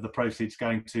 100% of the proceeds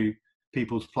going to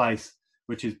People's Place,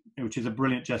 which is a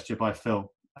brilliant gesture by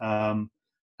Phil. So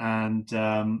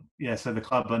the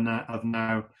club have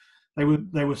now, they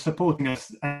were supporting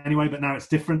us anyway, but now it's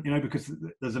different, because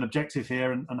there's an objective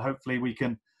here, and hopefully we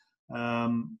can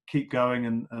keep going,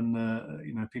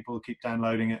 and people keep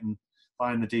downloading it and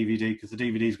buying the DVD, because the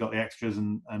DVD's got the extras,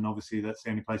 and obviously that's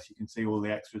the only place you can see all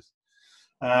the extras.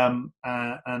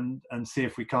 And see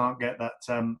if we can't get that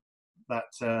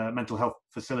mental health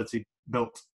facility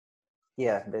built.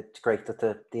 Yeah, it's great that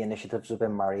the initiatives have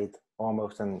been married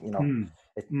almost, and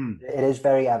it is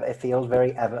it feels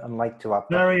very Everton-like to have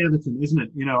that. Very Everton, isn't it?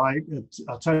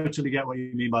 I totally get what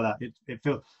you mean by that. It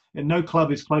feels, no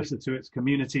club is closer to its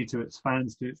community, to its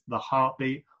fans, to the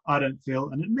heartbeat, I don't feel.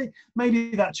 And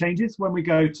maybe that changes when we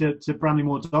go to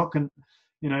Bramley-Moore Dock, and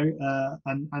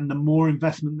and the more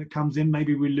investment that comes in,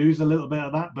 maybe we lose a little bit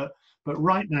of that. But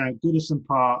right now, Goodison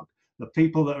Park, the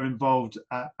people that are involved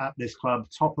at this club,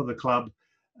 top of the club,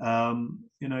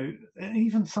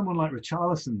 even someone like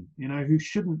Richarlison, who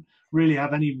shouldn't really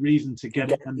have any reason to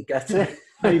get it. And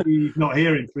maybe he's not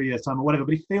here in 3 years' time or whatever,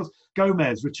 but he feels,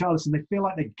 Gomez, Richarlison, they feel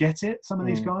like they get it, some of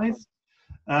these guys.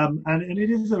 And it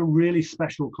is a really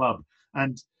special club.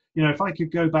 And, if I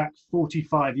could go back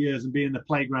 45 years and be in the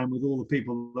playground with all the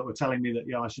people that were telling me that,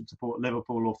 I should support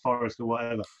Liverpool or Forest or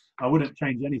whatever, I wouldn't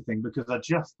change anything, because I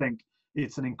just think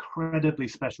it's an incredibly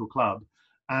special club.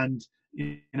 And,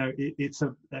 it's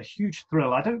a huge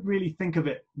thrill. I don't really think of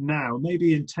it now.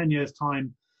 Maybe in 10 years'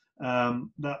 time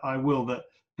that I will, that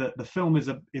the film is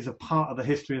a part of the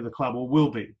history of the club, or will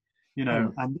be,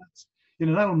 and that's,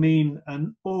 that'll mean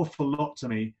an awful lot to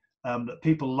me, that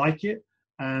people like it,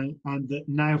 and that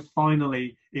now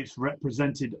finally it's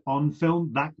represented on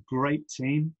film. That great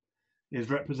team is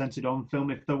represented on film.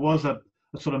 If there was a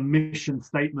sort of mission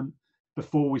statement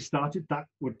before we started, that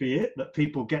would be it, that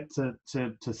people get to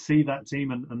see that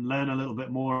team and learn a little bit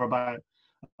more about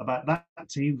that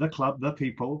team, the club, the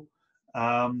people.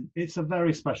 It's a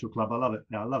very special club. I love it.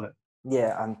 Yeah, I love it.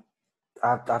 Yeah, and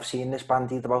I've seen this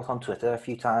bandied about on Twitter a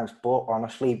few times, but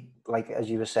honestly, like as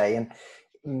you were saying,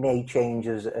 it may change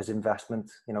as investment,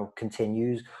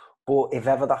 continues. But if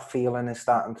ever that feeling is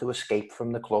starting to escape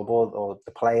from the club or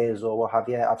the players or what have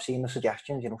you, I've seen the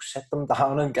suggestions, sit them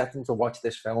down and get them to watch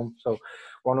this film. So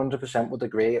 100% would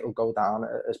agree it will go down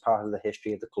as part of the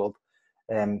history of the club.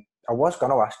 I was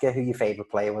going to ask you who your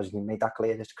favourite player was. You made that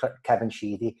clear. It's Kevin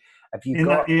Sheedy.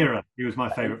 That era, he was my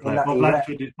favourite player.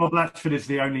 Bob Latchford is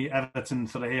the only Everton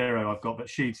sort of hero I've got, but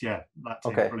Sheeds, yeah, that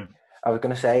team, brilliant. I was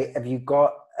going to say, have you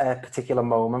got a particular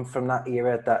moment from that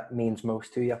era that means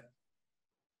most to you?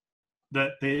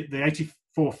 The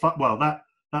 84, well, that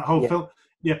whole film,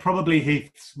 probably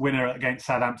Heath's winner against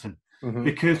Southampton,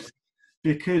 because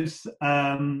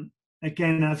again,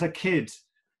 as a kid,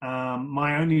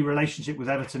 my only relationship with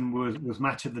Everton was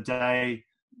Match of the Day,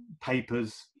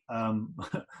 papers,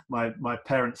 my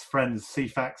parents' friends,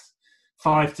 CFAX,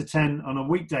 5 to 10 on a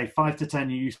weekday, 5 to 10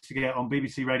 you used to get on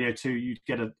BBC Radio 2, you'd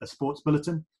get a sports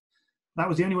bulletin. That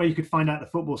was the only way you could find out the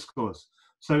football scores.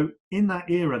 So in that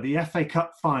era, the FA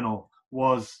Cup final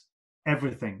was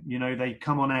everything. They'd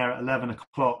come on air at 11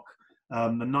 o'clock. The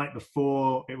night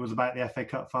before, it was about the FA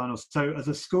Cup finals. So as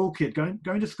a school kid, going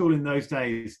to school in those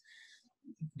days,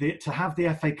 to have the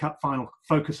FA Cup final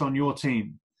focus on your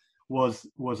team was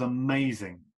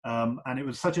amazing. And it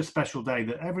was such a special day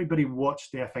that everybody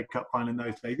watched the FA Cup final in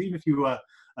those days. Even if you were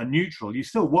a neutral, you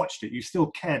still watched it. You still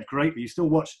cared greatly. You still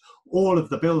watched all of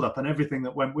the build-up and everything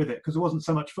that went with it, because there wasn't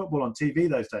so much football on TV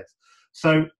those days.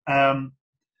 So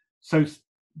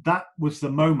that was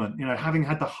the moment, having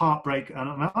had the heartbreak.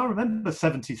 And I remember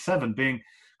 77 being,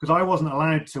 because I wasn't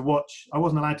allowed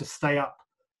to stay up.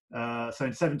 So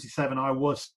in 77, I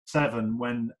was 7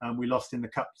 when we lost in the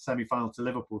cup semi-final to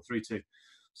Liverpool 3-2.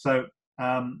 So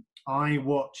I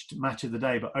watched Match of the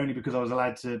Day, but only because I was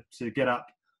allowed to get up,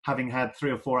 having had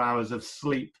 3 or 4 hours of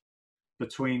sleep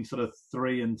between sort of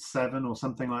 3 and 7 or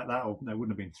something like that. Or no, it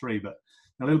wouldn't have been 3, but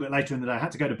a little bit later in the day, I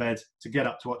had to go to bed to get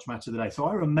up to watch Match of the Day. So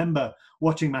I remember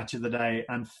watching Match of the Day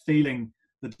and feeling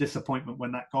the disappointment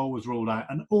when that goal was ruled out,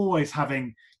 and always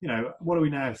having, what are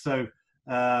we now? So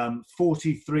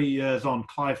 43 years on,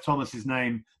 Clive Thomas's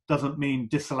name doesn't mean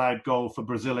disallowed goal for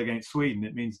Brazil against Sweden.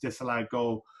 It means disallowed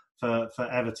goal for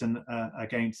Everton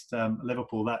against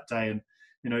Liverpool that day. And,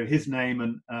 his name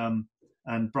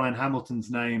and Brian Hamilton's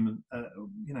name,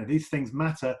 these things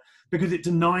matter because it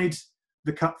denied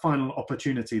the cup final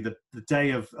opportunity, the day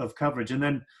of coverage. And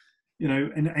then,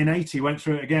 in 80, went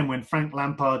through it again when Frank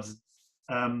Lampard's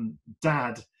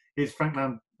dad, is Frank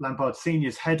Lampard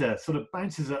Senior's header, sort of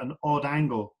bounces at an odd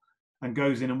angle and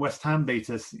goes in, and West Ham beat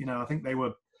us. I think they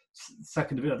were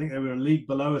second division. I think they were a league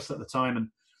below us at the time. And,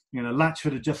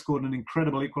 Latchford had just scored an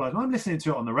incredible equaliser. I'm listening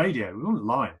to it on the radio. We weren't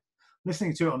live.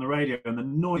 Listening to it on the radio, and the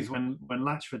noise when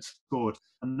Latchford scored,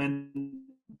 and then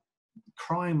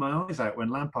crying my eyes out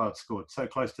when Lampard scored so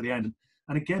close to the end.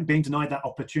 And again, being denied that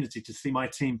opportunity to see my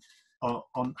team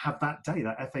have that day,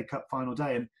 that FA Cup final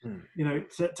day. And you know,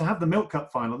 to have the Milk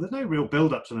Cup final, there's no real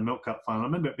build up to the Milk Cup final. I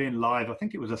remember it being live. I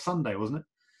think it was a Sunday, wasn't it?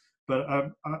 But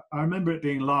I remember it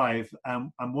being live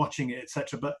and watching it,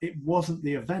 etc. But it wasn't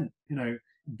the event. You know,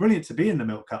 brilliant to be in the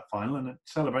Milk Cup final, and it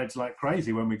celebrated like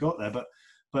crazy when we got there.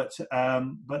 But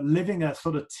living a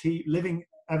sort of living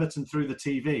Everton through the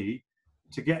TV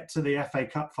to get to the FA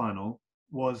Cup final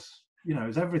was, you know, it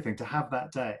was everything to have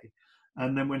that day.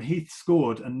 And then when Heath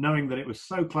scored, and knowing that it was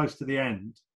so close to the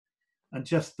end, and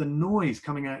just the noise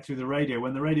coming out through the radio,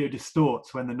 when the radio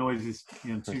distorts when the noise is,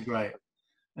 you know, too great,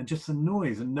 and just the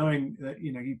noise, and knowing that,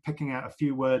 you know, you picking out a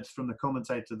few words from the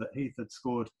commentator that Heath had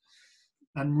scored,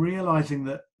 and realizing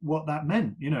that what that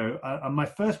meant, you know, and my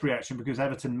first reaction, because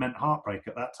Everton meant heartbreak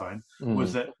at that time,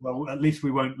 was that, well, at least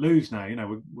we won't lose now, you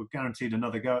know, we're guaranteed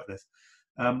another go at this.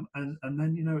 And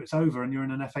then, you know, it's over and you're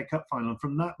in an FA Cup final. And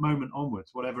from that moment onwards,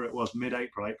 whatever it was,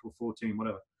 mid-April, April 14,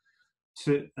 whatever,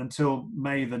 until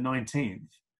May the 19th,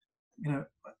 you know,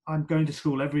 I'm going to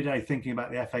school every day thinking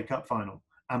about the FA Cup final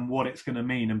and what it's going to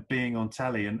mean, and being on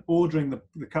telly and ordering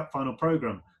the Cup final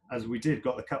programme, as we did,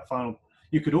 got the Cup final.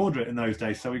 You could order it in those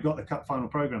days. So we got the Cup final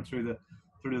programme through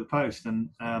the post. And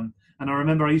I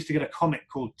remember I used to get a comic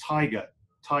called Tiger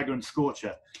and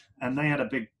Scorcher, and they had a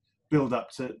big build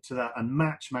up to that, and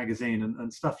Match magazine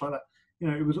and stuff like that. You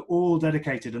know, it was all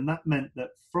dedicated, and that meant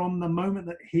that from the moment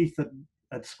that Heath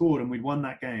had scored and we'd won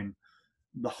that game,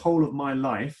 the whole of my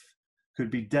life could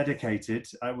be dedicated.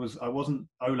 I wasn't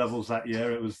O-levels that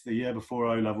year, it was the year before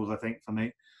O-levels, I think, for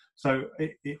me. So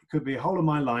it could be a whole of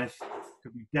my life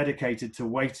could be dedicated to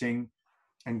waiting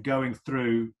and going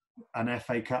through an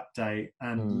FA Cup day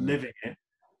and living it,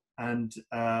 and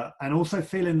also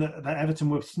feeling that Everton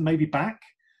were maybe back,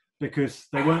 because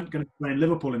they weren't going to be playing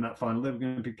Liverpool in that final. They were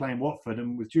going to be playing Watford.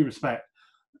 And with due respect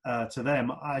to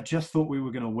them, I just thought we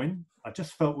were going to win. I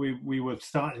just felt we were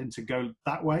starting to go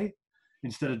that way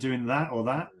instead of doing that or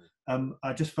that.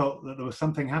 I just felt that there was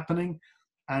something happening.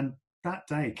 And that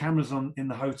day, cameras on in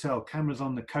the hotel, cameras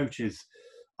on the coaches.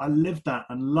 I lived that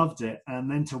and loved it. And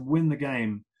then to win the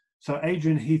game. So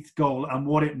Adrian Heath's goal and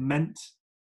what it meant,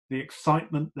 the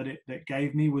excitement that it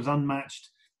gave me was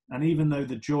unmatched. And even though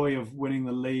the joy of winning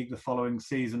the league the following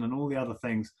season and all the other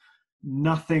things,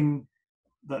 nothing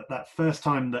that first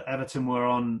time that Everton were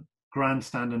on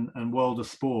Grandstand and World of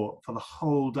Sport for the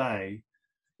whole day,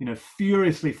 you know,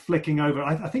 furiously flicking over.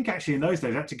 I think actually in those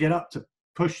days I had to get up to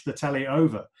push the telly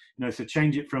over, you know, so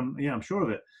change it from, yeah, I'm sure of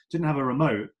it. Didn't have a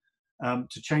remote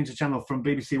to change the channel from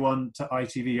BBC One to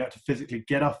ITV. You had to physically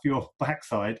get off your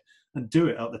backside and do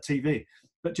it at the TV.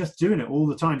 But just doing it all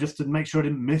the time, just to make sure I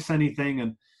didn't miss anything,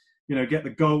 and you know, get the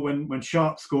goal when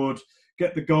Sharp scored,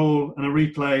 get the goal and a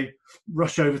replay,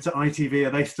 rush over to ITV.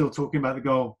 Are they still talking about the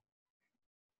goal?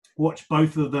 Watch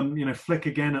both of them, you know, flick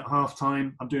again at half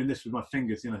time. I'm doing this with my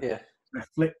fingers, you know. Yeah.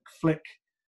 Flick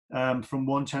from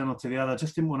one channel to the other.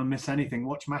 Just didn't want to miss anything.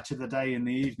 Watch Match of the Day in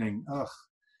the evening. Ugh.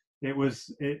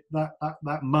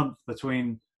 That month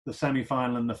between the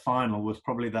semi-final and the final was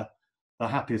probably the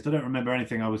happiest. I don't remember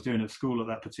anything I was doing at school at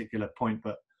that particular point,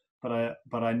 but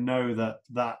I know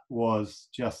that was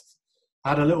just, I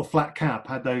had a little flat cap,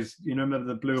 had those, you know, remember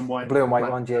the blue and white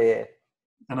ones, yeah.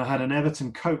 And I had an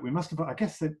Everton coat. I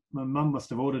guess that my mum must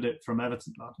have ordered it from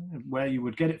Everton. I don't know where you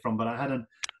would get it from, but I had an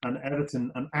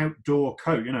Everton, an outdoor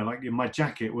coat, you know, like my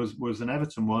jacket was an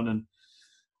Everton one.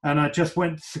 And I just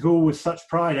went to school with such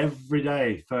pride every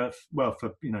day for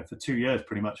 2 years,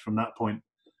 pretty much from that point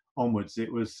onwards.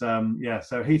 It was,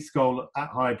 so Heath's goal at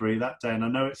Highbury that day. And I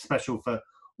know it's special for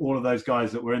all of those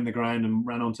guys that were in the ground and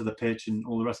ran onto the pitch and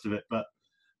all the rest of it. But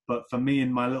for me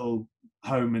in my little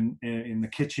home in the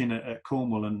kitchen at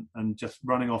Cornwall and just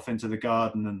running off into the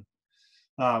garden, and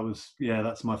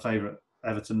that's my favourite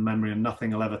Everton memory, and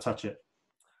nothing will ever touch it.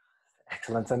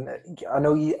 Excellent. And I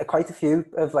know quite a few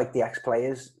of like the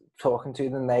ex-players talking to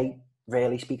them, they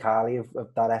really speak highly of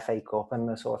that FA Cup and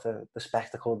the sort of the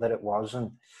spectacle that it was.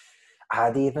 And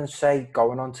I'd even say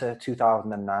going on to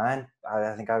 2009,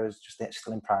 I think I was just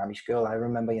still in primary school. I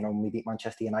remember, you know, when we beat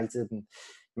Manchester United and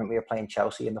when we were playing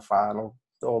Chelsea in the final,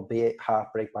 albeit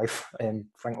heartbreak by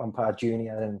Frank Lampard Jr.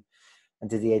 and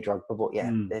Didier Drogba. But yeah,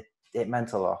 it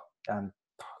meant a lot. And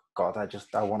God,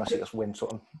 I want to see us win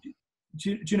something.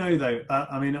 Do you know though?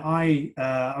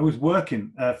 I was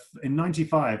working in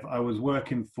 '95. I was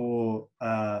working for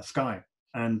Sky,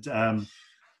 and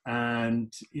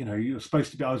you know, you were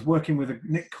supposed to be. I was working with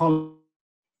Nick Collins.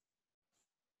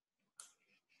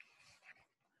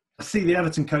 I see the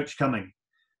Everton coach coming,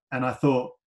 and I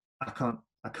thought, I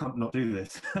can't not do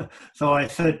this. So I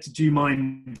said, do you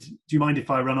mind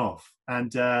if I run off?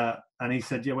 And he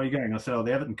said, yeah, where are you going? I said, oh,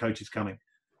 the Everton coach is coming.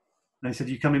 And he said,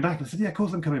 "You coming back?" And I said, "Yeah, of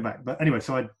course I'm coming back." But anyway,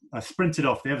 so I sprinted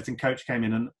off. The Everton coach came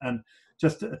in, and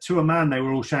just to a man, they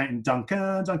were all shouting,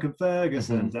 "Duncan, Duncan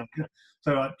Ferguson, Duncan."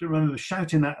 So I remember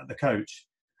shouting that at the coach,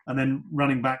 and then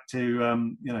running back to,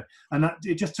 and that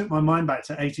it just took my mind back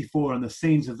to '84 and the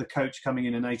scenes of the coach coming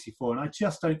in '84. And I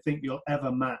just don't think you'll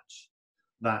ever match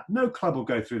that. No club will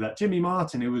go through that. Jimmy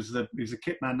Martin, who's a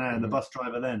kit man now and the bus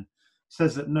driver then,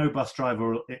 says that no bus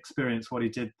driver will experience what he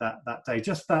did that day.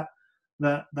 Just that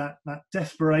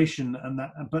desperation, and that,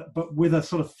 but with a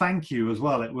sort of thank you as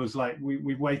well. It was like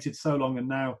we've waited so long, and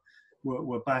now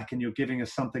we're back, and you're giving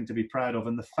us something to be proud of.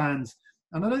 And the fans,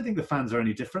 and I don't think the fans are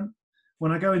any different.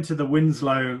 When I go into the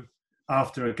Winslow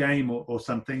after a game or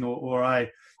something, or I,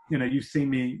 you see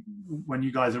me when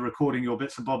you guys are recording your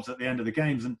bits and bobs at the end of the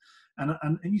games, and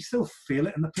you still feel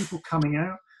it, and the people coming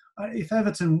out. If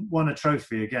Everton won a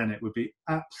trophy again, it would be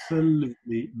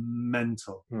absolutely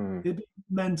mental. It'd be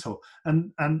mental,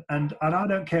 and I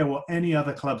don't care what any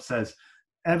other club says.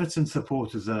 Everton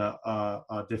supporters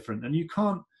are different, and you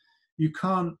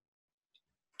can't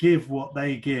give what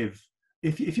they give.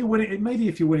 If you're winning, maybe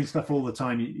if you're winning stuff all the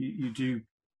time, you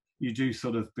do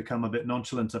sort of become a bit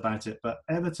nonchalant about it. But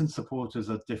Everton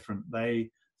supporters are different. They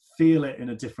feel it in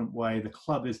a different way. The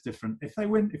club is different. If they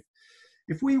win,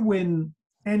 if we win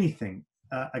anything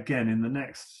again in the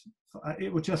next,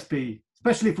 it would just be,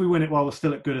 especially if we win it while we're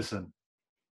still at Goodison,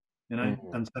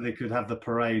 and so they could have the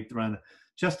parade around.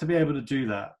 Just to be able to do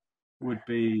that would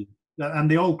be,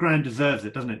 and the old ground deserves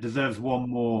it, doesn't it? Deserves one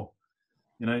more,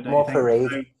 don't more you think?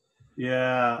 parade.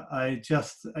 Yeah,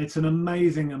 it's an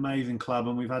amazing club,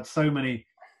 and we've had so many,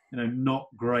 not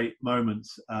great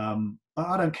moments. But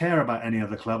I don't care about any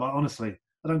other club. Honestly,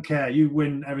 I don't care. You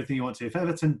win everything you want to. If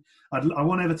Everton, I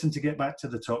want Everton to get back to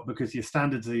the top, because your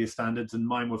standards are your standards, and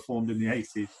mine were formed in the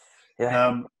 '80s.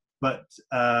 Yeah. But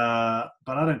I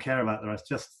don't care about the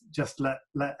rest. Just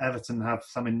let Everton have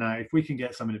something now. If we can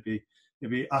get something,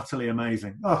 it'd be utterly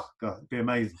amazing. Oh God, it'd be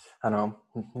amazing. I know.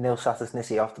 Nil satis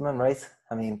nisi optimum, right?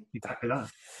 I mean, exactly that.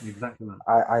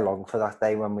 I long for that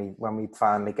day when we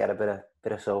finally get a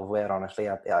bit of silverware. Honestly,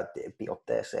 I'd be up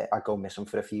there. So I'd go missing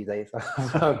for a few days.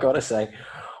 I've got to say,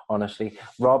 honestly,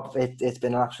 Rob, it's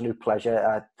been an absolute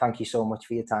pleasure. Thank you so much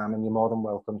for your time, and you're more than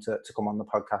welcome to come on the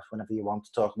podcast whenever you want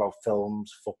to talk about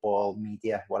films, football,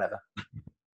 media, whatever.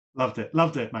 Loved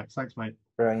it, Max. Thanks, mate.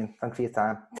 Brilliant. Thanks for your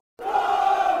time.